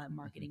really well at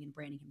marketing and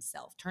branding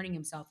himself, turning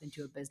himself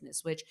into a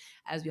business, which,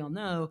 as we all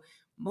know,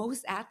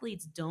 most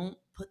athletes don't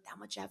put that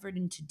much effort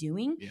into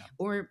doing,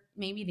 or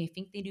maybe they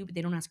think they do, but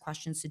they don't ask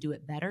questions to do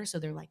it better. So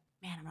they're like,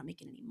 man, I'm not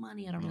making any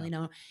money. I don't really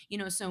know,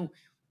 so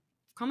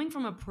coming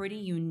from a pretty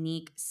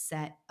unique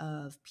set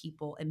of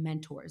people and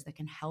mentors that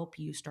can help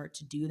you start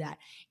to do that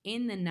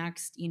in the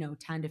next,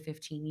 10 to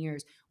 15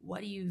 years.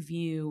 What do you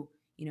view,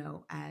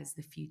 as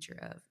the future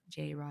of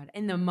JayRod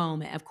in the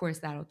moment? Of course,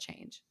 that'll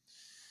change.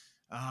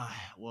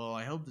 Well,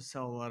 I hope to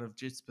sell a lot of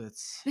Jits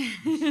bits.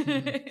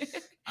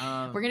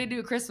 We're gonna do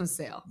a Christmas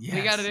sale. Yes,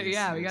 we gotta do,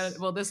 yes, we yes.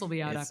 gotta. Well, this will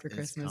be out after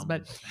Christmas, coming.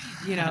 but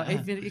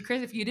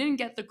if you didn't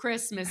get the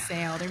Christmas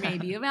sale, there may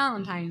be a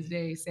Valentine's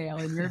Day sale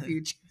in your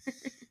future.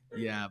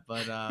 Yeah,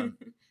 but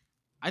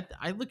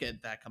I look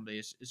at that company.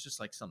 It's just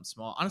like something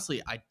small.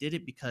 Honestly, I did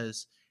it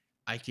because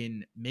I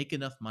can make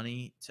enough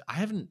money to. I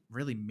haven't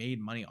really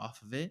made money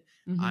off of it.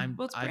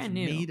 Well, it's I've brand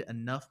new. made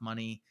enough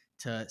money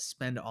to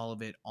spend all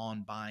of it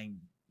on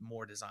buying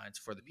more designs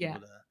for the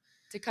people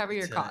to cover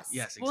your costs.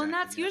 Yes, exactly. Well, and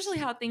that's usually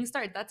how things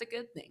start. That's a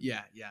good thing.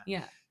 Yeah.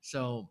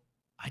 So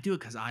I do it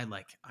because I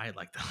like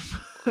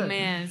them.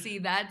 Man, see,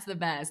 that's the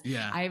best.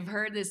 Yeah. I've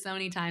heard this so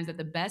many times that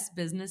the best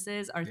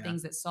businesses are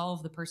things that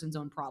solve the person's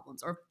own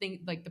problems, or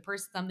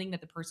something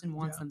that the person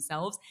wants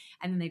themselves,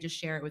 and then they just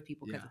share it with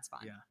people because it's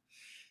fun.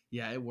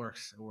 Yeah, it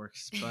works.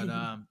 But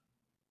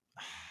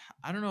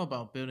I don't know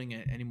about building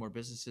any more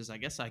businesses. I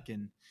guess I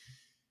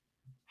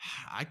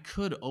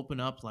could open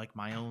up like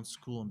my own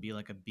school and be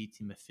like a B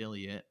Team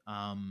affiliate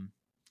in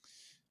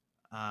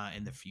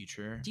the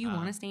future. Do you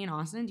want to stay in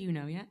Austin? Do you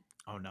know yet?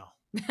 Oh no.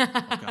 Oh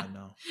God,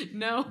 no.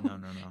 No.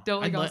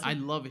 Don't like I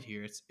love it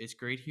here. It's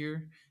great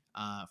here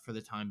for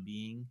the time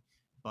being.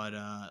 But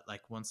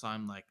like once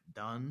I'm like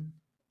done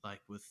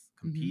like with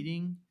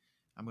competing,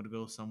 I'm gonna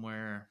go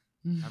somewhere,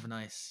 have a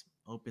nice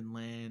open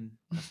land,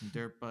 have some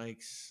dirt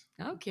bikes,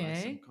 buy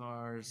some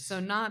cars. So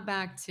not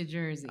back to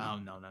Jersey. Oh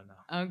no.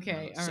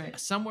 Okay, all right.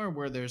 Somewhere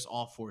where there's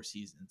all 4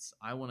 seasons.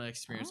 I want to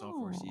experience all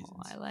 4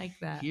 seasons. I like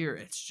that. Here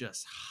it's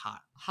just hot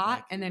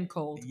like, and then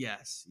cold.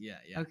 Yes, yeah.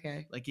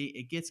 Okay. Like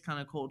it gets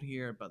kind of cold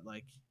here, but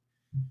like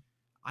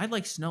I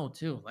like snow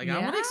too. Like I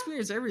want to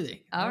experience everything.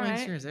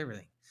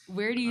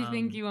 Where do you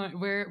think you want?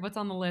 What's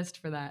on the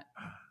list for that?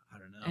 I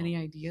don't know. Any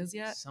ideas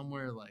yet?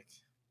 Somewhere like.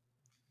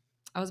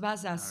 I was about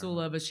to ask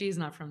Sula, but she's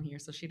not from here,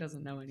 so she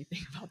doesn't know anything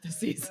about the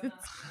seasons.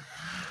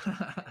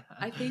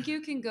 I think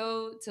you can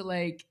go to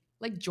like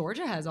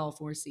Georgia has all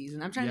 4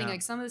 seasons. I'm trying to think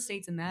like some of the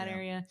states in that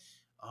area.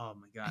 Oh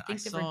my God! I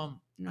saw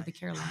the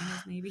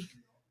Carolinas maybe.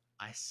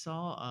 I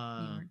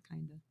saw New York,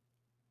 kind of.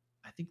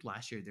 I think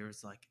last year there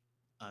was like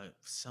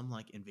some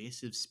like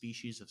invasive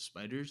species of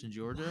spiders in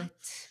Georgia.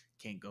 What?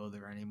 Can't go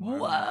there anymore.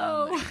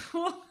 Whoa!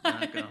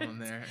 Not going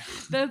there.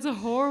 That's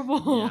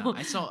horrible. Yeah,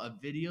 I saw a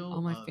video.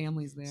 All my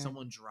family's there.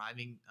 Someone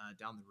driving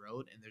down the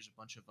road, and there's a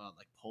bunch of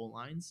like pole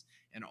lines,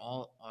 and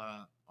all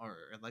or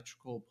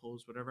electrical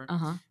poles, whatever.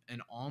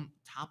 And on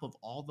top of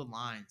all the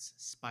lines,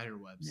 spider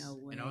webs. No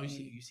way. And always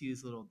you see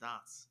these little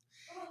dots,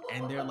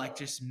 and they're like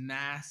just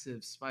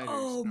massive spiders.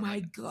 Oh my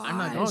gosh!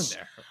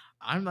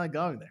 I'm not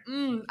going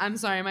there. I'm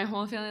sorry, my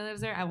whole family lives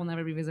there. I will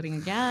never be visiting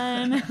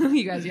again.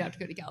 You guys, you have to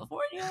go to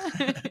California.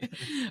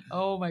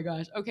 Oh my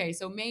gosh. Okay,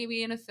 so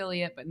maybe an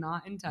affiliate, but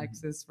not in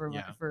Texas for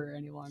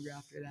any longer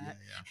after that.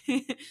 Yeah.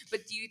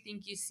 But do you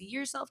think you see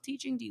yourself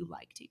teaching? Do you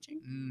like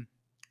teaching?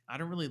 I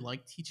don't really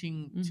like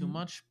teaching too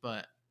much,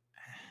 but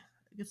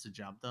it gets the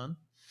job done.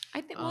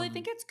 I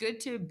think it's good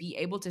to be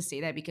able to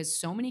say that because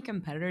so many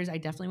competitors, I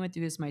definitely went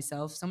through this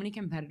myself. So many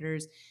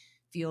competitors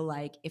feel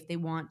like if they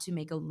want to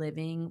make a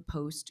living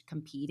post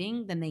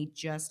competing, then they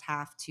just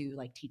have to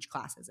like teach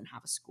classes and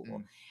have a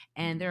school.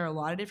 And there are a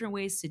lot of different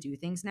ways to do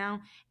things now.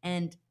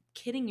 And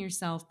kidding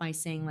yourself by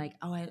saying like,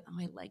 I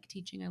like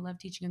teaching, I love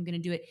teaching, I'm going to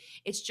do it.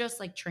 It's just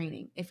like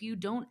training. If you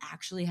don't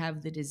actually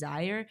have the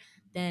desire,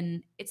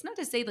 then it's not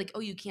to say like,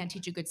 oh, you can't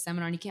teach a good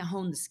seminar and you can't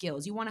hone the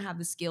skills. You want to have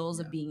the skills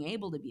of being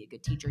able to be a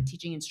good teacher,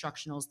 teaching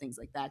instructionals, things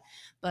like that.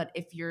 But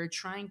if you're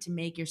trying to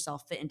make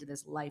yourself fit into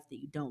this life that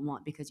you don't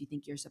want because you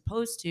think you're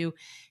supposed to,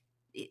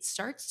 it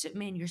starts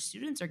to, your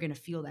students are going to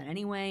feel that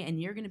anyway,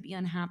 and you're going to be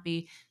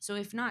unhappy. So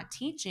if not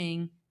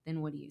teaching,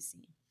 then what do you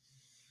see?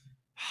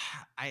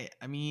 I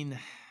mean,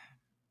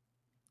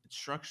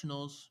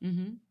 instructionals,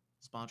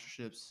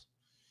 sponsorships.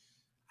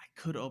 I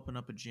could open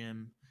up a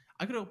gym.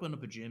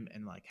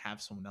 And like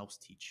have someone else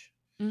teach,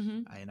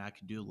 and I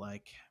could do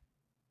like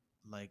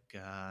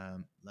a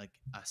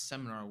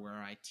seminar where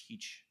I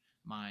teach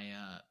my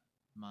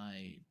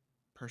my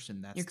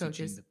person that's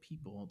teaching the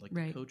people, like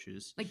the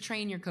coaches, like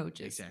train your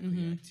coaches.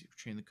 Exactly,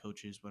 train the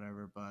coaches,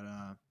 whatever. But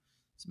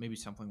so maybe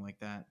something like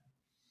that.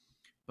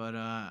 But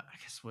I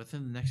guess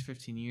within the next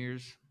 15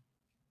 years,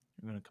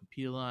 I'm gonna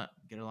compete a lot,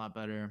 get a lot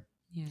better.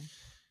 Yeah.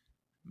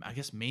 I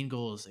guess main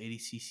goal is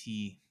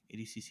ADCC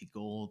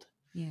gold.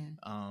 Yeah.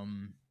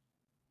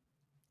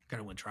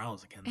 Gotta win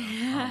trials again though.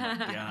 Oh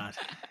my God.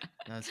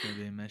 That's gonna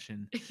be a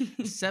mission. I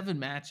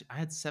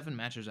had 7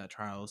 matches at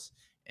trials,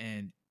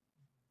 and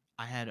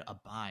I had a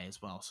bye as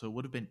well. So it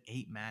would have been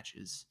 8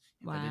 matches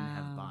if I didn't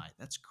have a bye.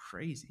 That's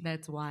crazy.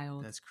 That's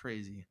wild. That's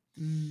crazy.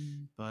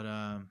 But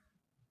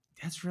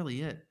that's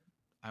really it.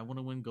 I want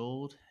to win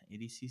gold,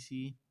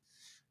 ADCC.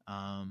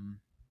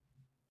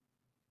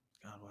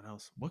 God, what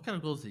else? What kind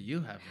of goals do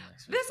you have in the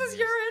next 15 This is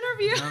years?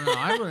 your interview. No,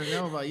 I want to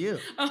know about you.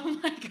 Oh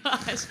my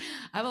gosh.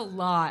 I have a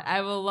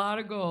lot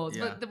of goals.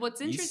 Yeah. But what's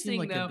interesting, you seem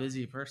like though, a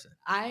busy person.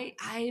 I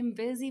am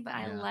busy, but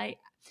Yeah.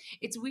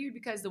 it's weird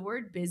because the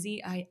word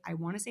busy, I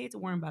want to say it's a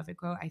Warren Buffett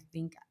quote. I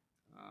think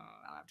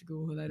I'll have to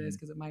Google who that is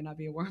because it might not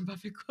be a Warren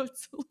Buffett quote.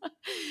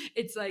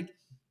 It's like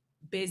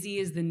busy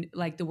is the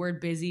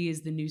word busy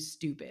is the new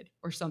stupid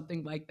or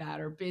something like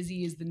that, or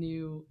busy is the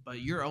new.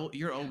 But you're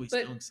always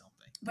But- doing something.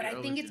 But You're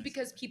I think always it's doing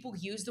because something. people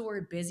use the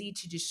word busy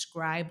to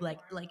describe like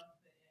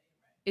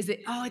is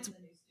it it's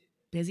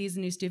busy is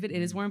the new stupid.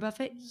 It is Warren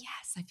Buffett.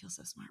 Yes, I feel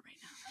so smart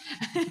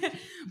right now.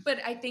 But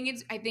I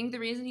think the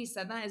reason he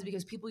said that is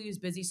because people use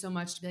busy so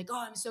much to be like,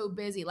 oh, I'm so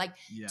busy, like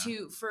Yeah.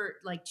 to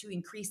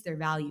increase their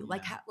value.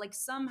 Like like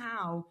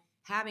somehow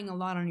having a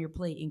lot on your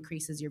plate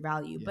increases your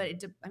value. Yeah.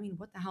 But I mean,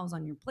 what the hell is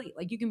on your plate?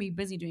 Like you can be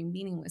busy doing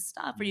meaningless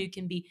stuff, or you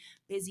can be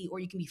busy, or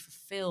you can be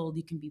fulfilled.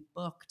 You can be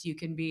booked. You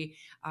can be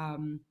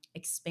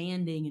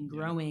expanding and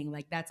growing.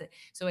 Like that's it.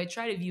 So I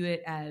try to view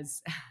it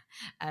as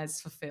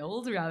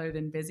fulfilled rather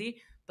than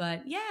busy.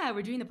 But yeah,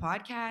 we're doing the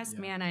podcast,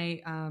 man.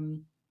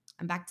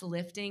 I'm back to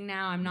lifting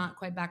now. I'm not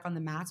quite back on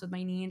the mats with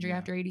my knee injury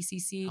after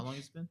ADCC. How long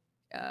has it been?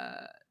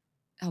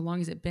 How long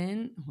has it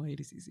been? Oh,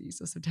 ADCC.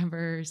 So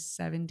September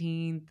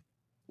 17th,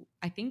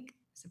 I think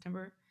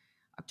September,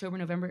 October,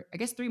 November, I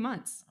guess 3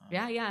 months.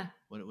 Yeah.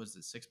 What was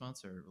it, 6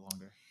 months or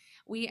longer?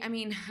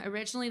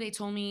 Originally they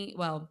told me,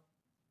 well,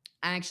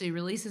 I actually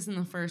released this in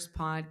the first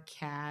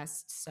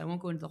podcast, so I won't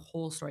go into the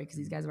whole story because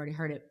these guys have already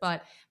heard it.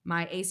 But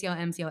my ACL,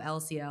 MCL,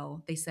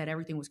 LCL, they said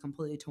everything was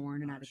completely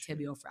torn and I had a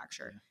tibial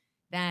fracture. Yeah.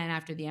 Then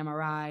after the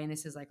MRI, and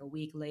this is like a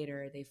week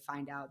later, they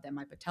find out that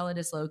my patella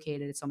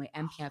dislocated, so my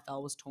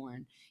MPFL was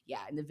torn. Yeah,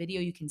 in the video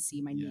you can see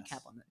my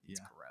kneecap on it. It's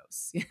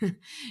gross.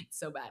 It's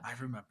so bad. I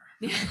remember.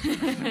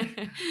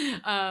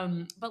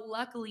 But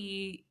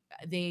luckily,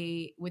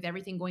 with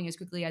everything going as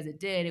quickly as it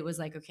did, it was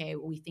like, okay,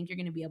 we think you're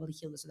going to be able to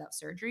heal this without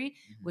surgery,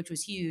 which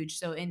was huge.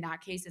 So in that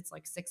case, it's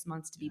like 6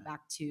 months to be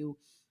back to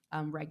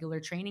regular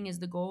training is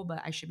the goal,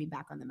 but I should be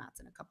back on the mats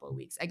in a couple of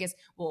weeks. I guess,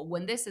 well,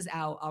 when this is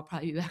out, I'll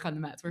probably be back on the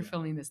mats. We're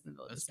filming this in the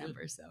middle of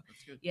December. Good. So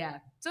that's good. Yeah.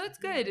 So it's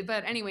good.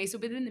 But anyway,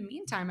 but in the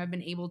meantime, I've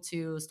been able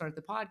to start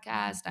the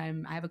podcast. I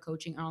have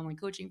an online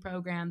coaching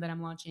program that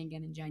I'm launching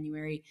again in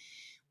January.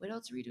 What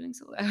else are we doing?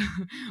 So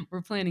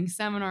we're planning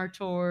seminar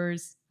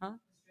tours.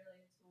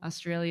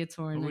 Australia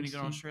tour. When are you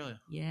going to Australia?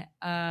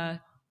 Yeah.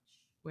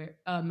 Where?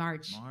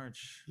 March.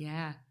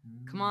 Yeah.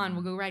 Come on,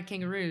 we'll go ride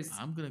kangaroos.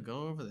 I'm gonna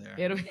go over there.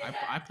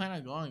 I plan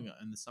on going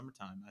in the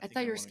summertime. I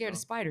thought you were scared of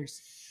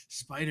spiders.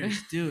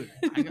 Spiders, dude.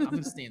 I'm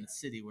gonna stay in the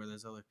city where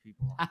there's other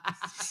people.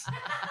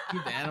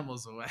 Keep the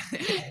animals away.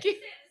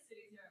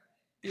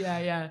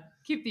 Yeah.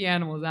 Keep the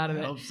animals out of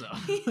it. I hope so.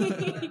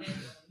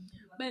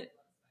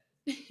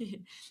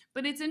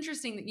 But it's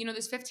interesting that,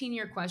 this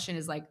 15-year question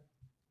is like,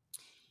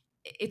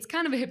 it's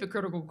kind of a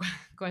hypocritical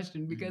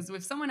question because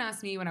if someone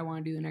asks me what I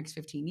want to do the next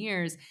 15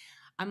 years,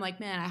 I'm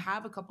like, man, I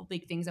have a couple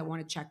big things I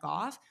want to check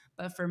off.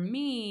 But for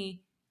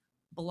me,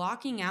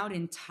 blocking out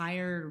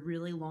entire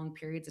really long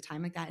periods of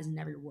time like that has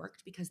never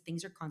worked because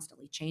things are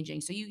constantly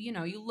changing. So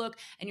you look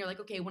and you're like,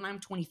 okay, when I'm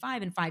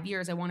 25 in 5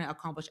 years, I want to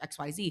accomplish X,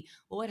 Y, Z.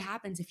 Well, what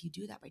happens if you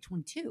do that by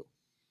 22?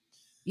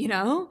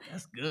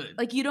 That's good.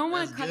 Like you don't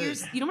want to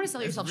you don't want to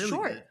sell yourself really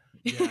short.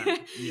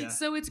 Yeah.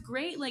 So it's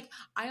great. Like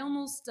I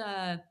almost,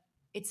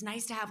 it's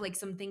nice to have like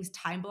some things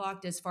time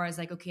blocked as far as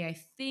like, okay, I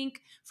think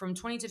from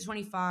 20 to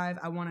 25,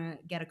 I want to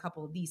get a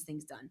couple of these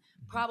things done.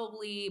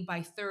 Probably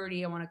by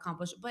 30, I want to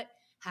accomplish, but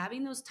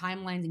having those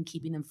timelines and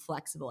keeping them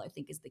flexible, I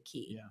think is the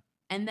key. Yeah.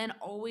 And then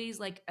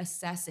always like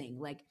assessing,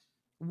 like,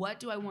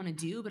 what do I want to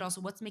do? But also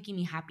what's making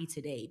me happy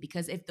today?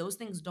 Because if those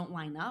things don't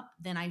line up,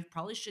 then I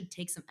probably should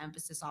take some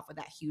emphasis off of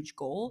that huge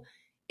goal.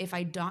 If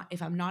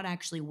I'm not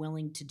actually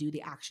willing to do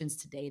the actions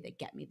today that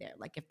get me there,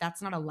 like if that's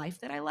not a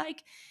life that I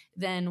like,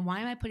 then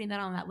why am I putting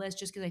that on that list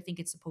just because I think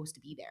it's supposed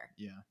to be there?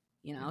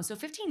 Yeah. So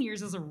 15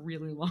 years is a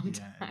really long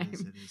time.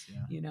 It is.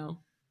 Yeah. I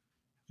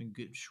mean,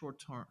 good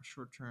short-term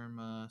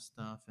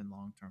stuff and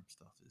long-term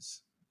stuff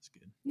is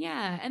good.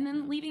 Yeah. And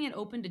then leaving it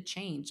open to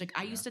change. Like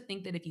I used to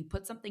think that if you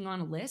put something on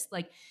a list,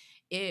 like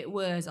it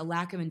was a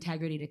lack of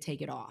integrity to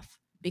take it off.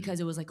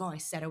 Because it was like, oh, I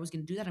said I was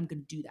going to do that. I'm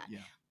going to do that. Yeah.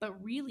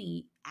 But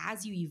really,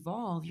 as you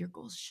evolve, your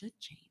goals should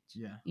change.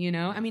 Yeah.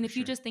 I mean, if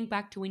you just think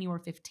back to when you were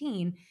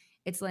 15,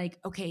 it's like,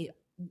 okay,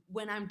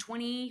 when I'm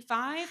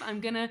 25,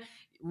 I'm going to,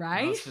 right?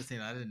 When I was 15,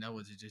 I didn't know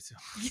what jiu-jitsu.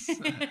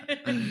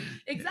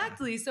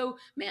 Exactly. So,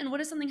 man, what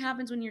if something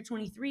happens when you're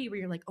 23 where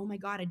you're like, oh my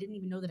God, I didn't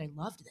even know that I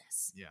loved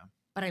this. Yeah.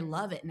 But I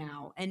love it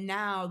now. And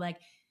now, like,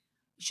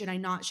 should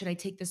I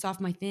take this off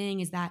my thing?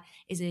 Is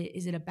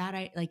it a bad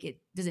idea? Like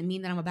does it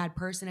mean that I'm a bad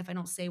person if I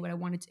don't say what I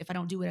wanted to, if I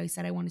don't do what I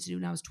said I wanted to do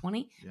when I was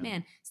 20? Yeah.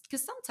 Man,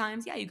 because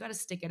sometimes, you got to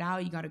stick it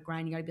out. You got to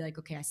grind. You got to be like,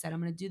 okay, I said I'm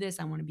going to do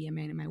this. I want to be a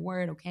man in my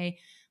word. Okay.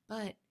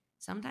 But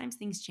sometimes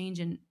things change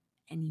and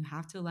you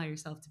have to allow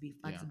yourself to be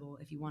flexible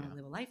if you want to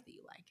live a life that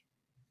you like.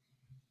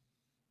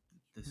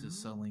 This is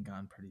suddenly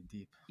gone pretty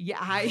deep. Yeah.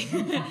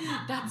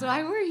 That's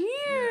why we're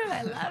here.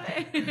 I love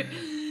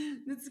it.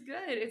 It's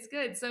good. It's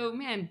good. So,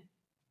 man,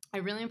 I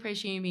really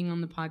appreciate you being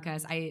on the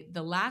podcast.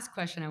 The last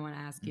question I want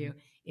to ask you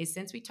is,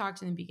 since we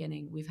talked in the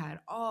beginning, we've had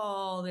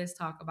all this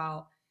talk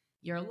about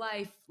your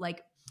life.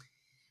 Like,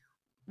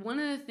 one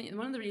of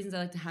the reasons I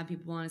like to have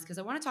people on is because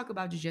I want to talk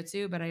about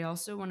jiu-jitsu, but I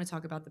also want to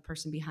talk about the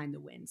person behind the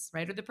wins,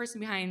 right? Or the person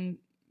behind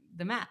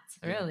the mats,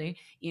 really,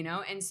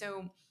 And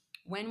so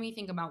when we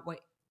think about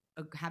what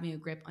having a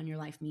grip on your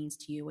life means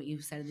to you, what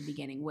you said at the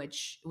beginning,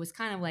 which was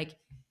kind of like,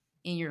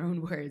 in your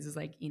own words, is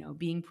like,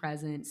 being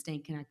present,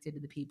 staying connected to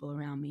the people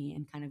around me,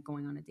 and kind of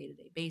going on a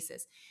day-to-day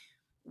basis.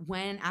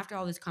 When, after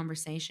all this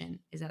conversation,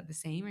 is that the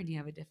same, or do you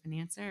have a different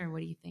answer? Or what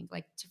do you think?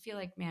 Like, to feel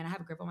like, man, I have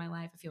a grip on my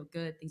life. I feel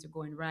good. Things are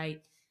going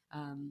right.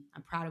 I'm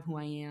proud of who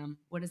I am.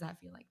 What does that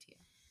feel like to you?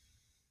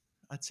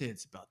 I'd say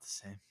it's about the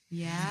same.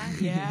 Yeah.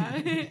 Yeah.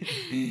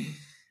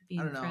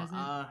 I don't know. Present.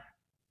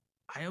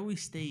 I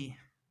always stay,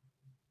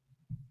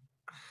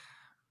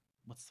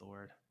 what's the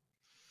word?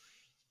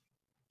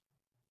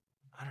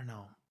 I don't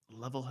know.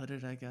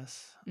 Level-headed, I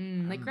guess.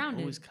 Like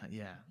grounded. Always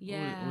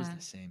always the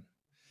same.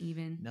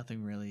 Even.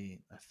 Nothing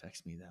really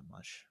affects me that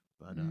much,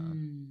 but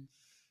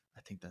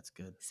I think that's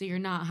good. So you're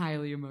not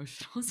highly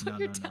emotional. So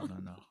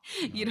no.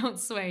 You don't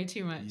sway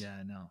too much.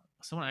 Yeah, no.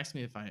 Someone asked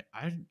me if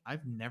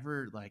I've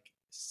never like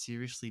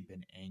seriously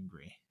been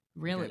angry.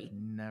 Really? Like,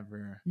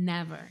 never.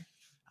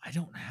 I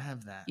don't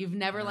have that. You've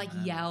never like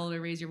yelled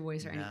or raised your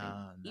voice or anything?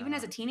 No. Even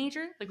as a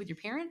teenager, like with your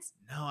parents?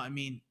 No, I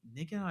mean,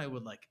 Nick and I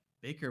would like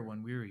bicker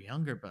when we were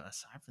younger, but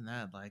aside from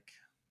that, like,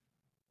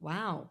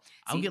 wow.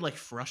 I'll get like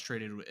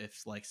frustrated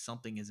if like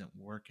something isn't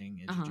working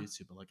in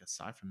jiu-jitsu, but like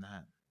aside from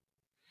that,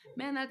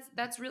 man,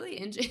 that's really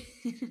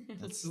interesting.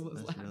 That's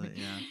really,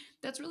 yeah.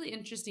 That's really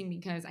interesting,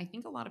 because I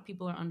think a lot of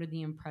people are under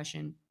the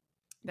impression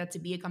that to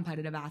be a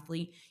competitive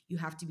athlete, you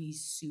have to be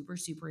super,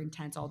 super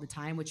intense all the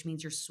time, which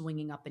means you're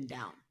swinging up and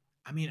down.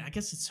 I mean, I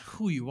guess it's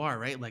who you are,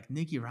 right? Like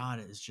Nicky Rod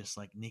is just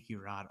like Nicky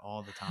Rod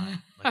all the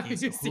time. Like Are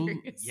you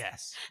serious?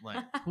 Yes,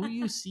 like who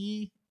you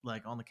see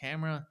like on the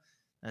camera,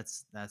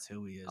 that's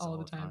who he is all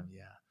the time.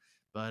 Yeah,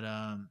 but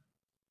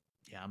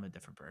yeah, I'm a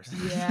different person.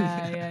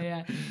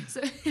 Yeah.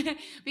 So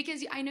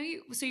because I know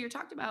you, so you're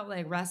talked about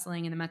like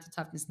wrestling and the mental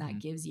toughness that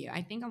gives you.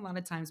 I think a lot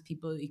of times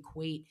people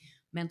equate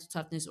mental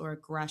toughness or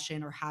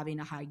aggression or having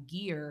a high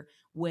gear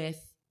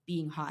with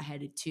being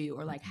hot-headed too,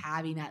 or like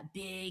having that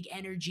big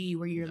energy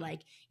where you're like,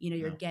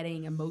 you're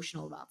getting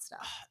emotional about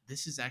stuff.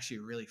 This is actually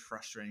really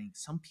frustrating.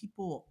 Some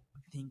people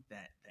think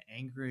that the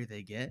angrier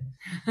they get,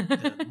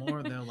 the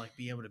more they'll like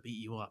be able to beat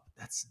you up.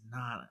 That's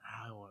not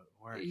how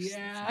it works.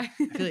 Yeah.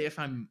 I feel like if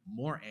I'm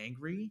more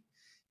angry,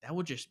 that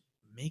would just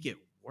make it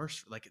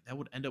worse. Like that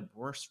would end up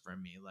worse for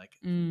me. Like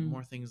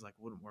more things like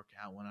wouldn't work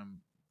out when I'm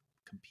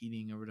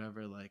competing or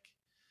whatever. Like,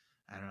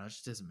 I don't know. It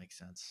just doesn't make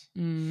sense.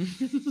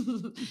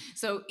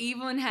 So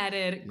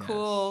even-headed,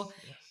 cool,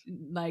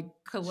 like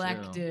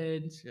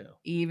collected, chill.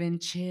 Even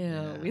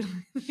chill. Yeah.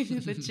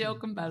 The chill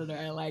competitor.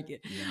 I like it.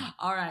 Yeah.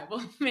 All right.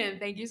 Well, man,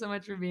 thank you so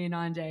much for being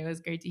on, Jay. It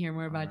was great to hear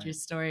more about your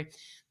story.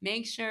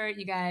 Make sure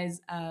you guys,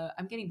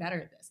 I'm getting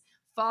better at this.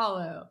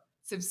 Follow,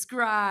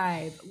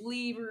 subscribe,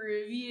 leave a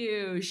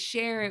review,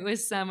 share it with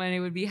someone. It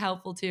would be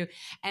helpful too.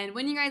 And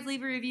when you guys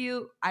leave a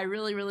review, I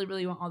really, really,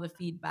 really want all the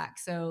feedback.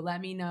 So let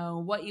me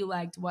know what you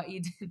liked, what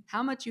you did,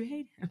 how much you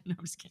hate him. No,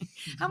 I'm just kidding.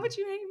 How much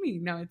you hate me.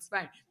 No, it's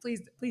fine.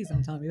 Please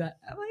don't tell me that.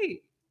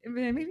 Wait,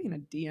 maybe in a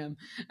DM.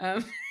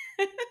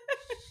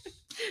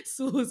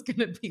 Sewell is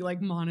gonna be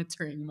like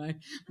monitoring my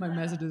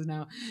messages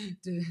now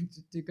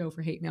to go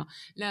for hate mail.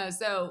 No,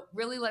 so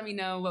really let me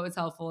know what was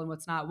helpful and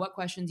what's not, what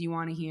questions you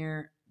want to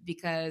hear,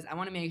 because I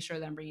want to make sure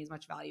that I'm bringing as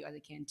much value as I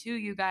can to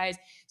you guys.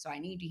 So I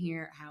need to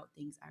hear how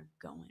things are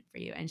going for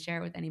you, and share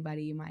it with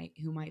anybody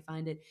who might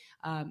find it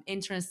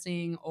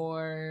interesting,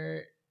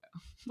 or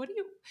what do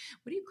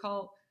you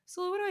call,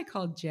 so what do I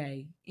call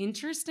Jay?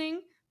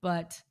 Interesting,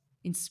 but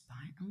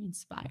inspired. I'm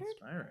inspired.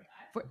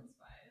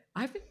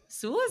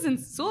 Sewell's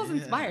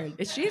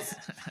inspired.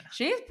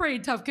 She's pretty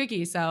tough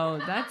cookie, so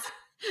that's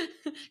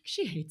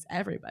she hates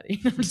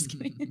everybody. I'm just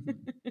kidding.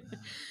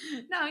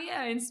 No,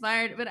 yeah,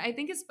 inspired. But I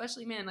think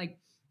especially, man, like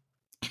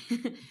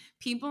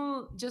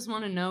people just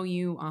want to know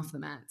you off the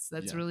mats.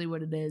 That's really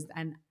what it is.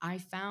 And I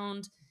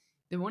found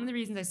that one of the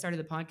reasons I started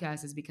the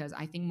podcast is because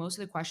I think most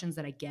of the questions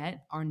that I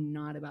get are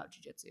not about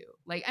jiu-jitsu.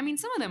 Like, I mean,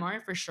 some of them are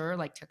for sure,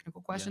 like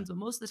technical questions, but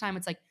most of the time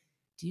it's like,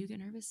 do you get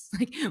nervous?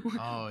 Like,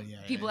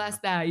 people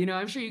ask that,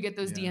 I'm sure you get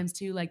those DMs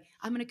too. Like,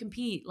 I'm going to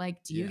compete.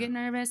 Like, do you get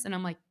nervous? And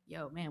I'm like,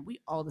 yo, man, we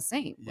all the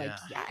same. Like,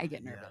 I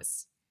get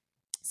nervous.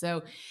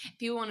 So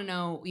people want to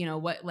know,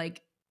 what,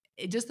 like,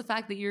 just the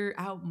fact that you're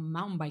out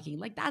mountain biking,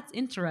 like that's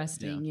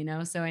interesting,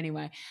 So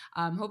anyway,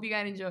 hope you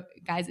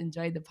guys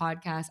enjoyed the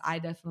podcast. I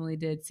definitely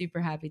did. Super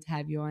happy to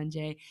have you on,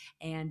 Jay.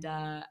 And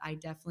I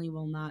definitely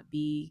will not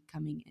be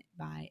coming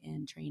by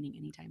and training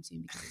anytime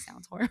soon because it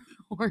sounds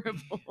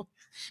horrible.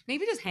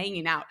 Maybe just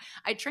hanging out.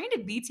 I trained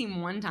at B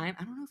Team one time.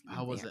 I don't know if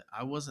you were there.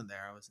 I wasn't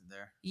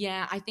there.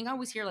 Yeah, I think I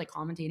was here like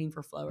commentating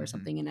for Flo or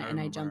something, and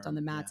I jumped on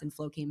the mats and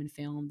Flo came and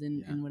filmed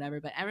and whatever.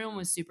 But everyone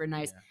was super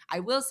nice. I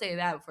will say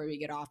that before we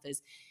get off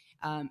is,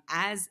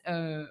 As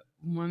a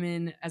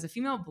woman, as a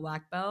female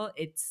black belt,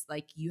 it's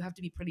like you have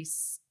to be pretty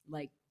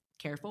like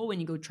careful when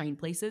you go train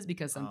places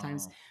because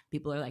sometimes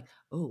people are like,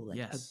 oh, like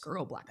a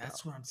girl black belt.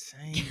 That's what I'm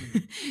saying.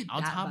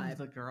 On top of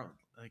the girl,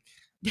 like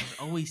there's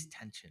always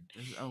tension.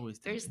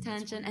 There's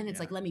tension, and it's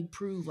like, let me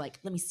prove, like,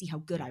 let me see how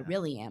good I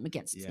really am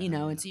against, you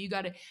know. And so you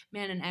got to,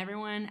 man, and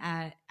everyone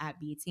at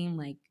B Team,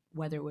 like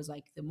whether it was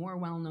like the more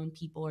well-known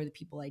people or the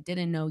people I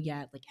didn't know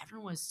yet, like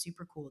everyone was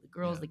super cool. The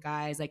girls, the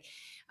guys, like,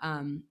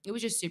 it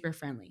was just super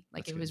friendly.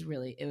 Like it was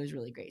really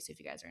great. So if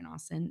you guys are in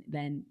Austin,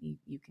 then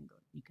you can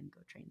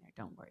go train there.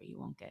 Don't worry, you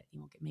won't get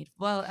made.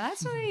 Well,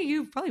 actually,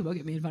 you probably will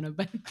get made fun of,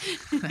 but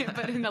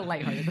in a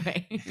lighthearted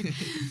way.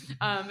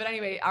 But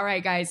anyway, all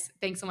right, guys,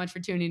 thanks so much for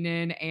tuning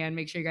in, and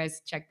make sure you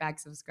guys check back,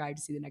 subscribe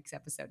to see the next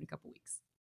episode in a couple weeks.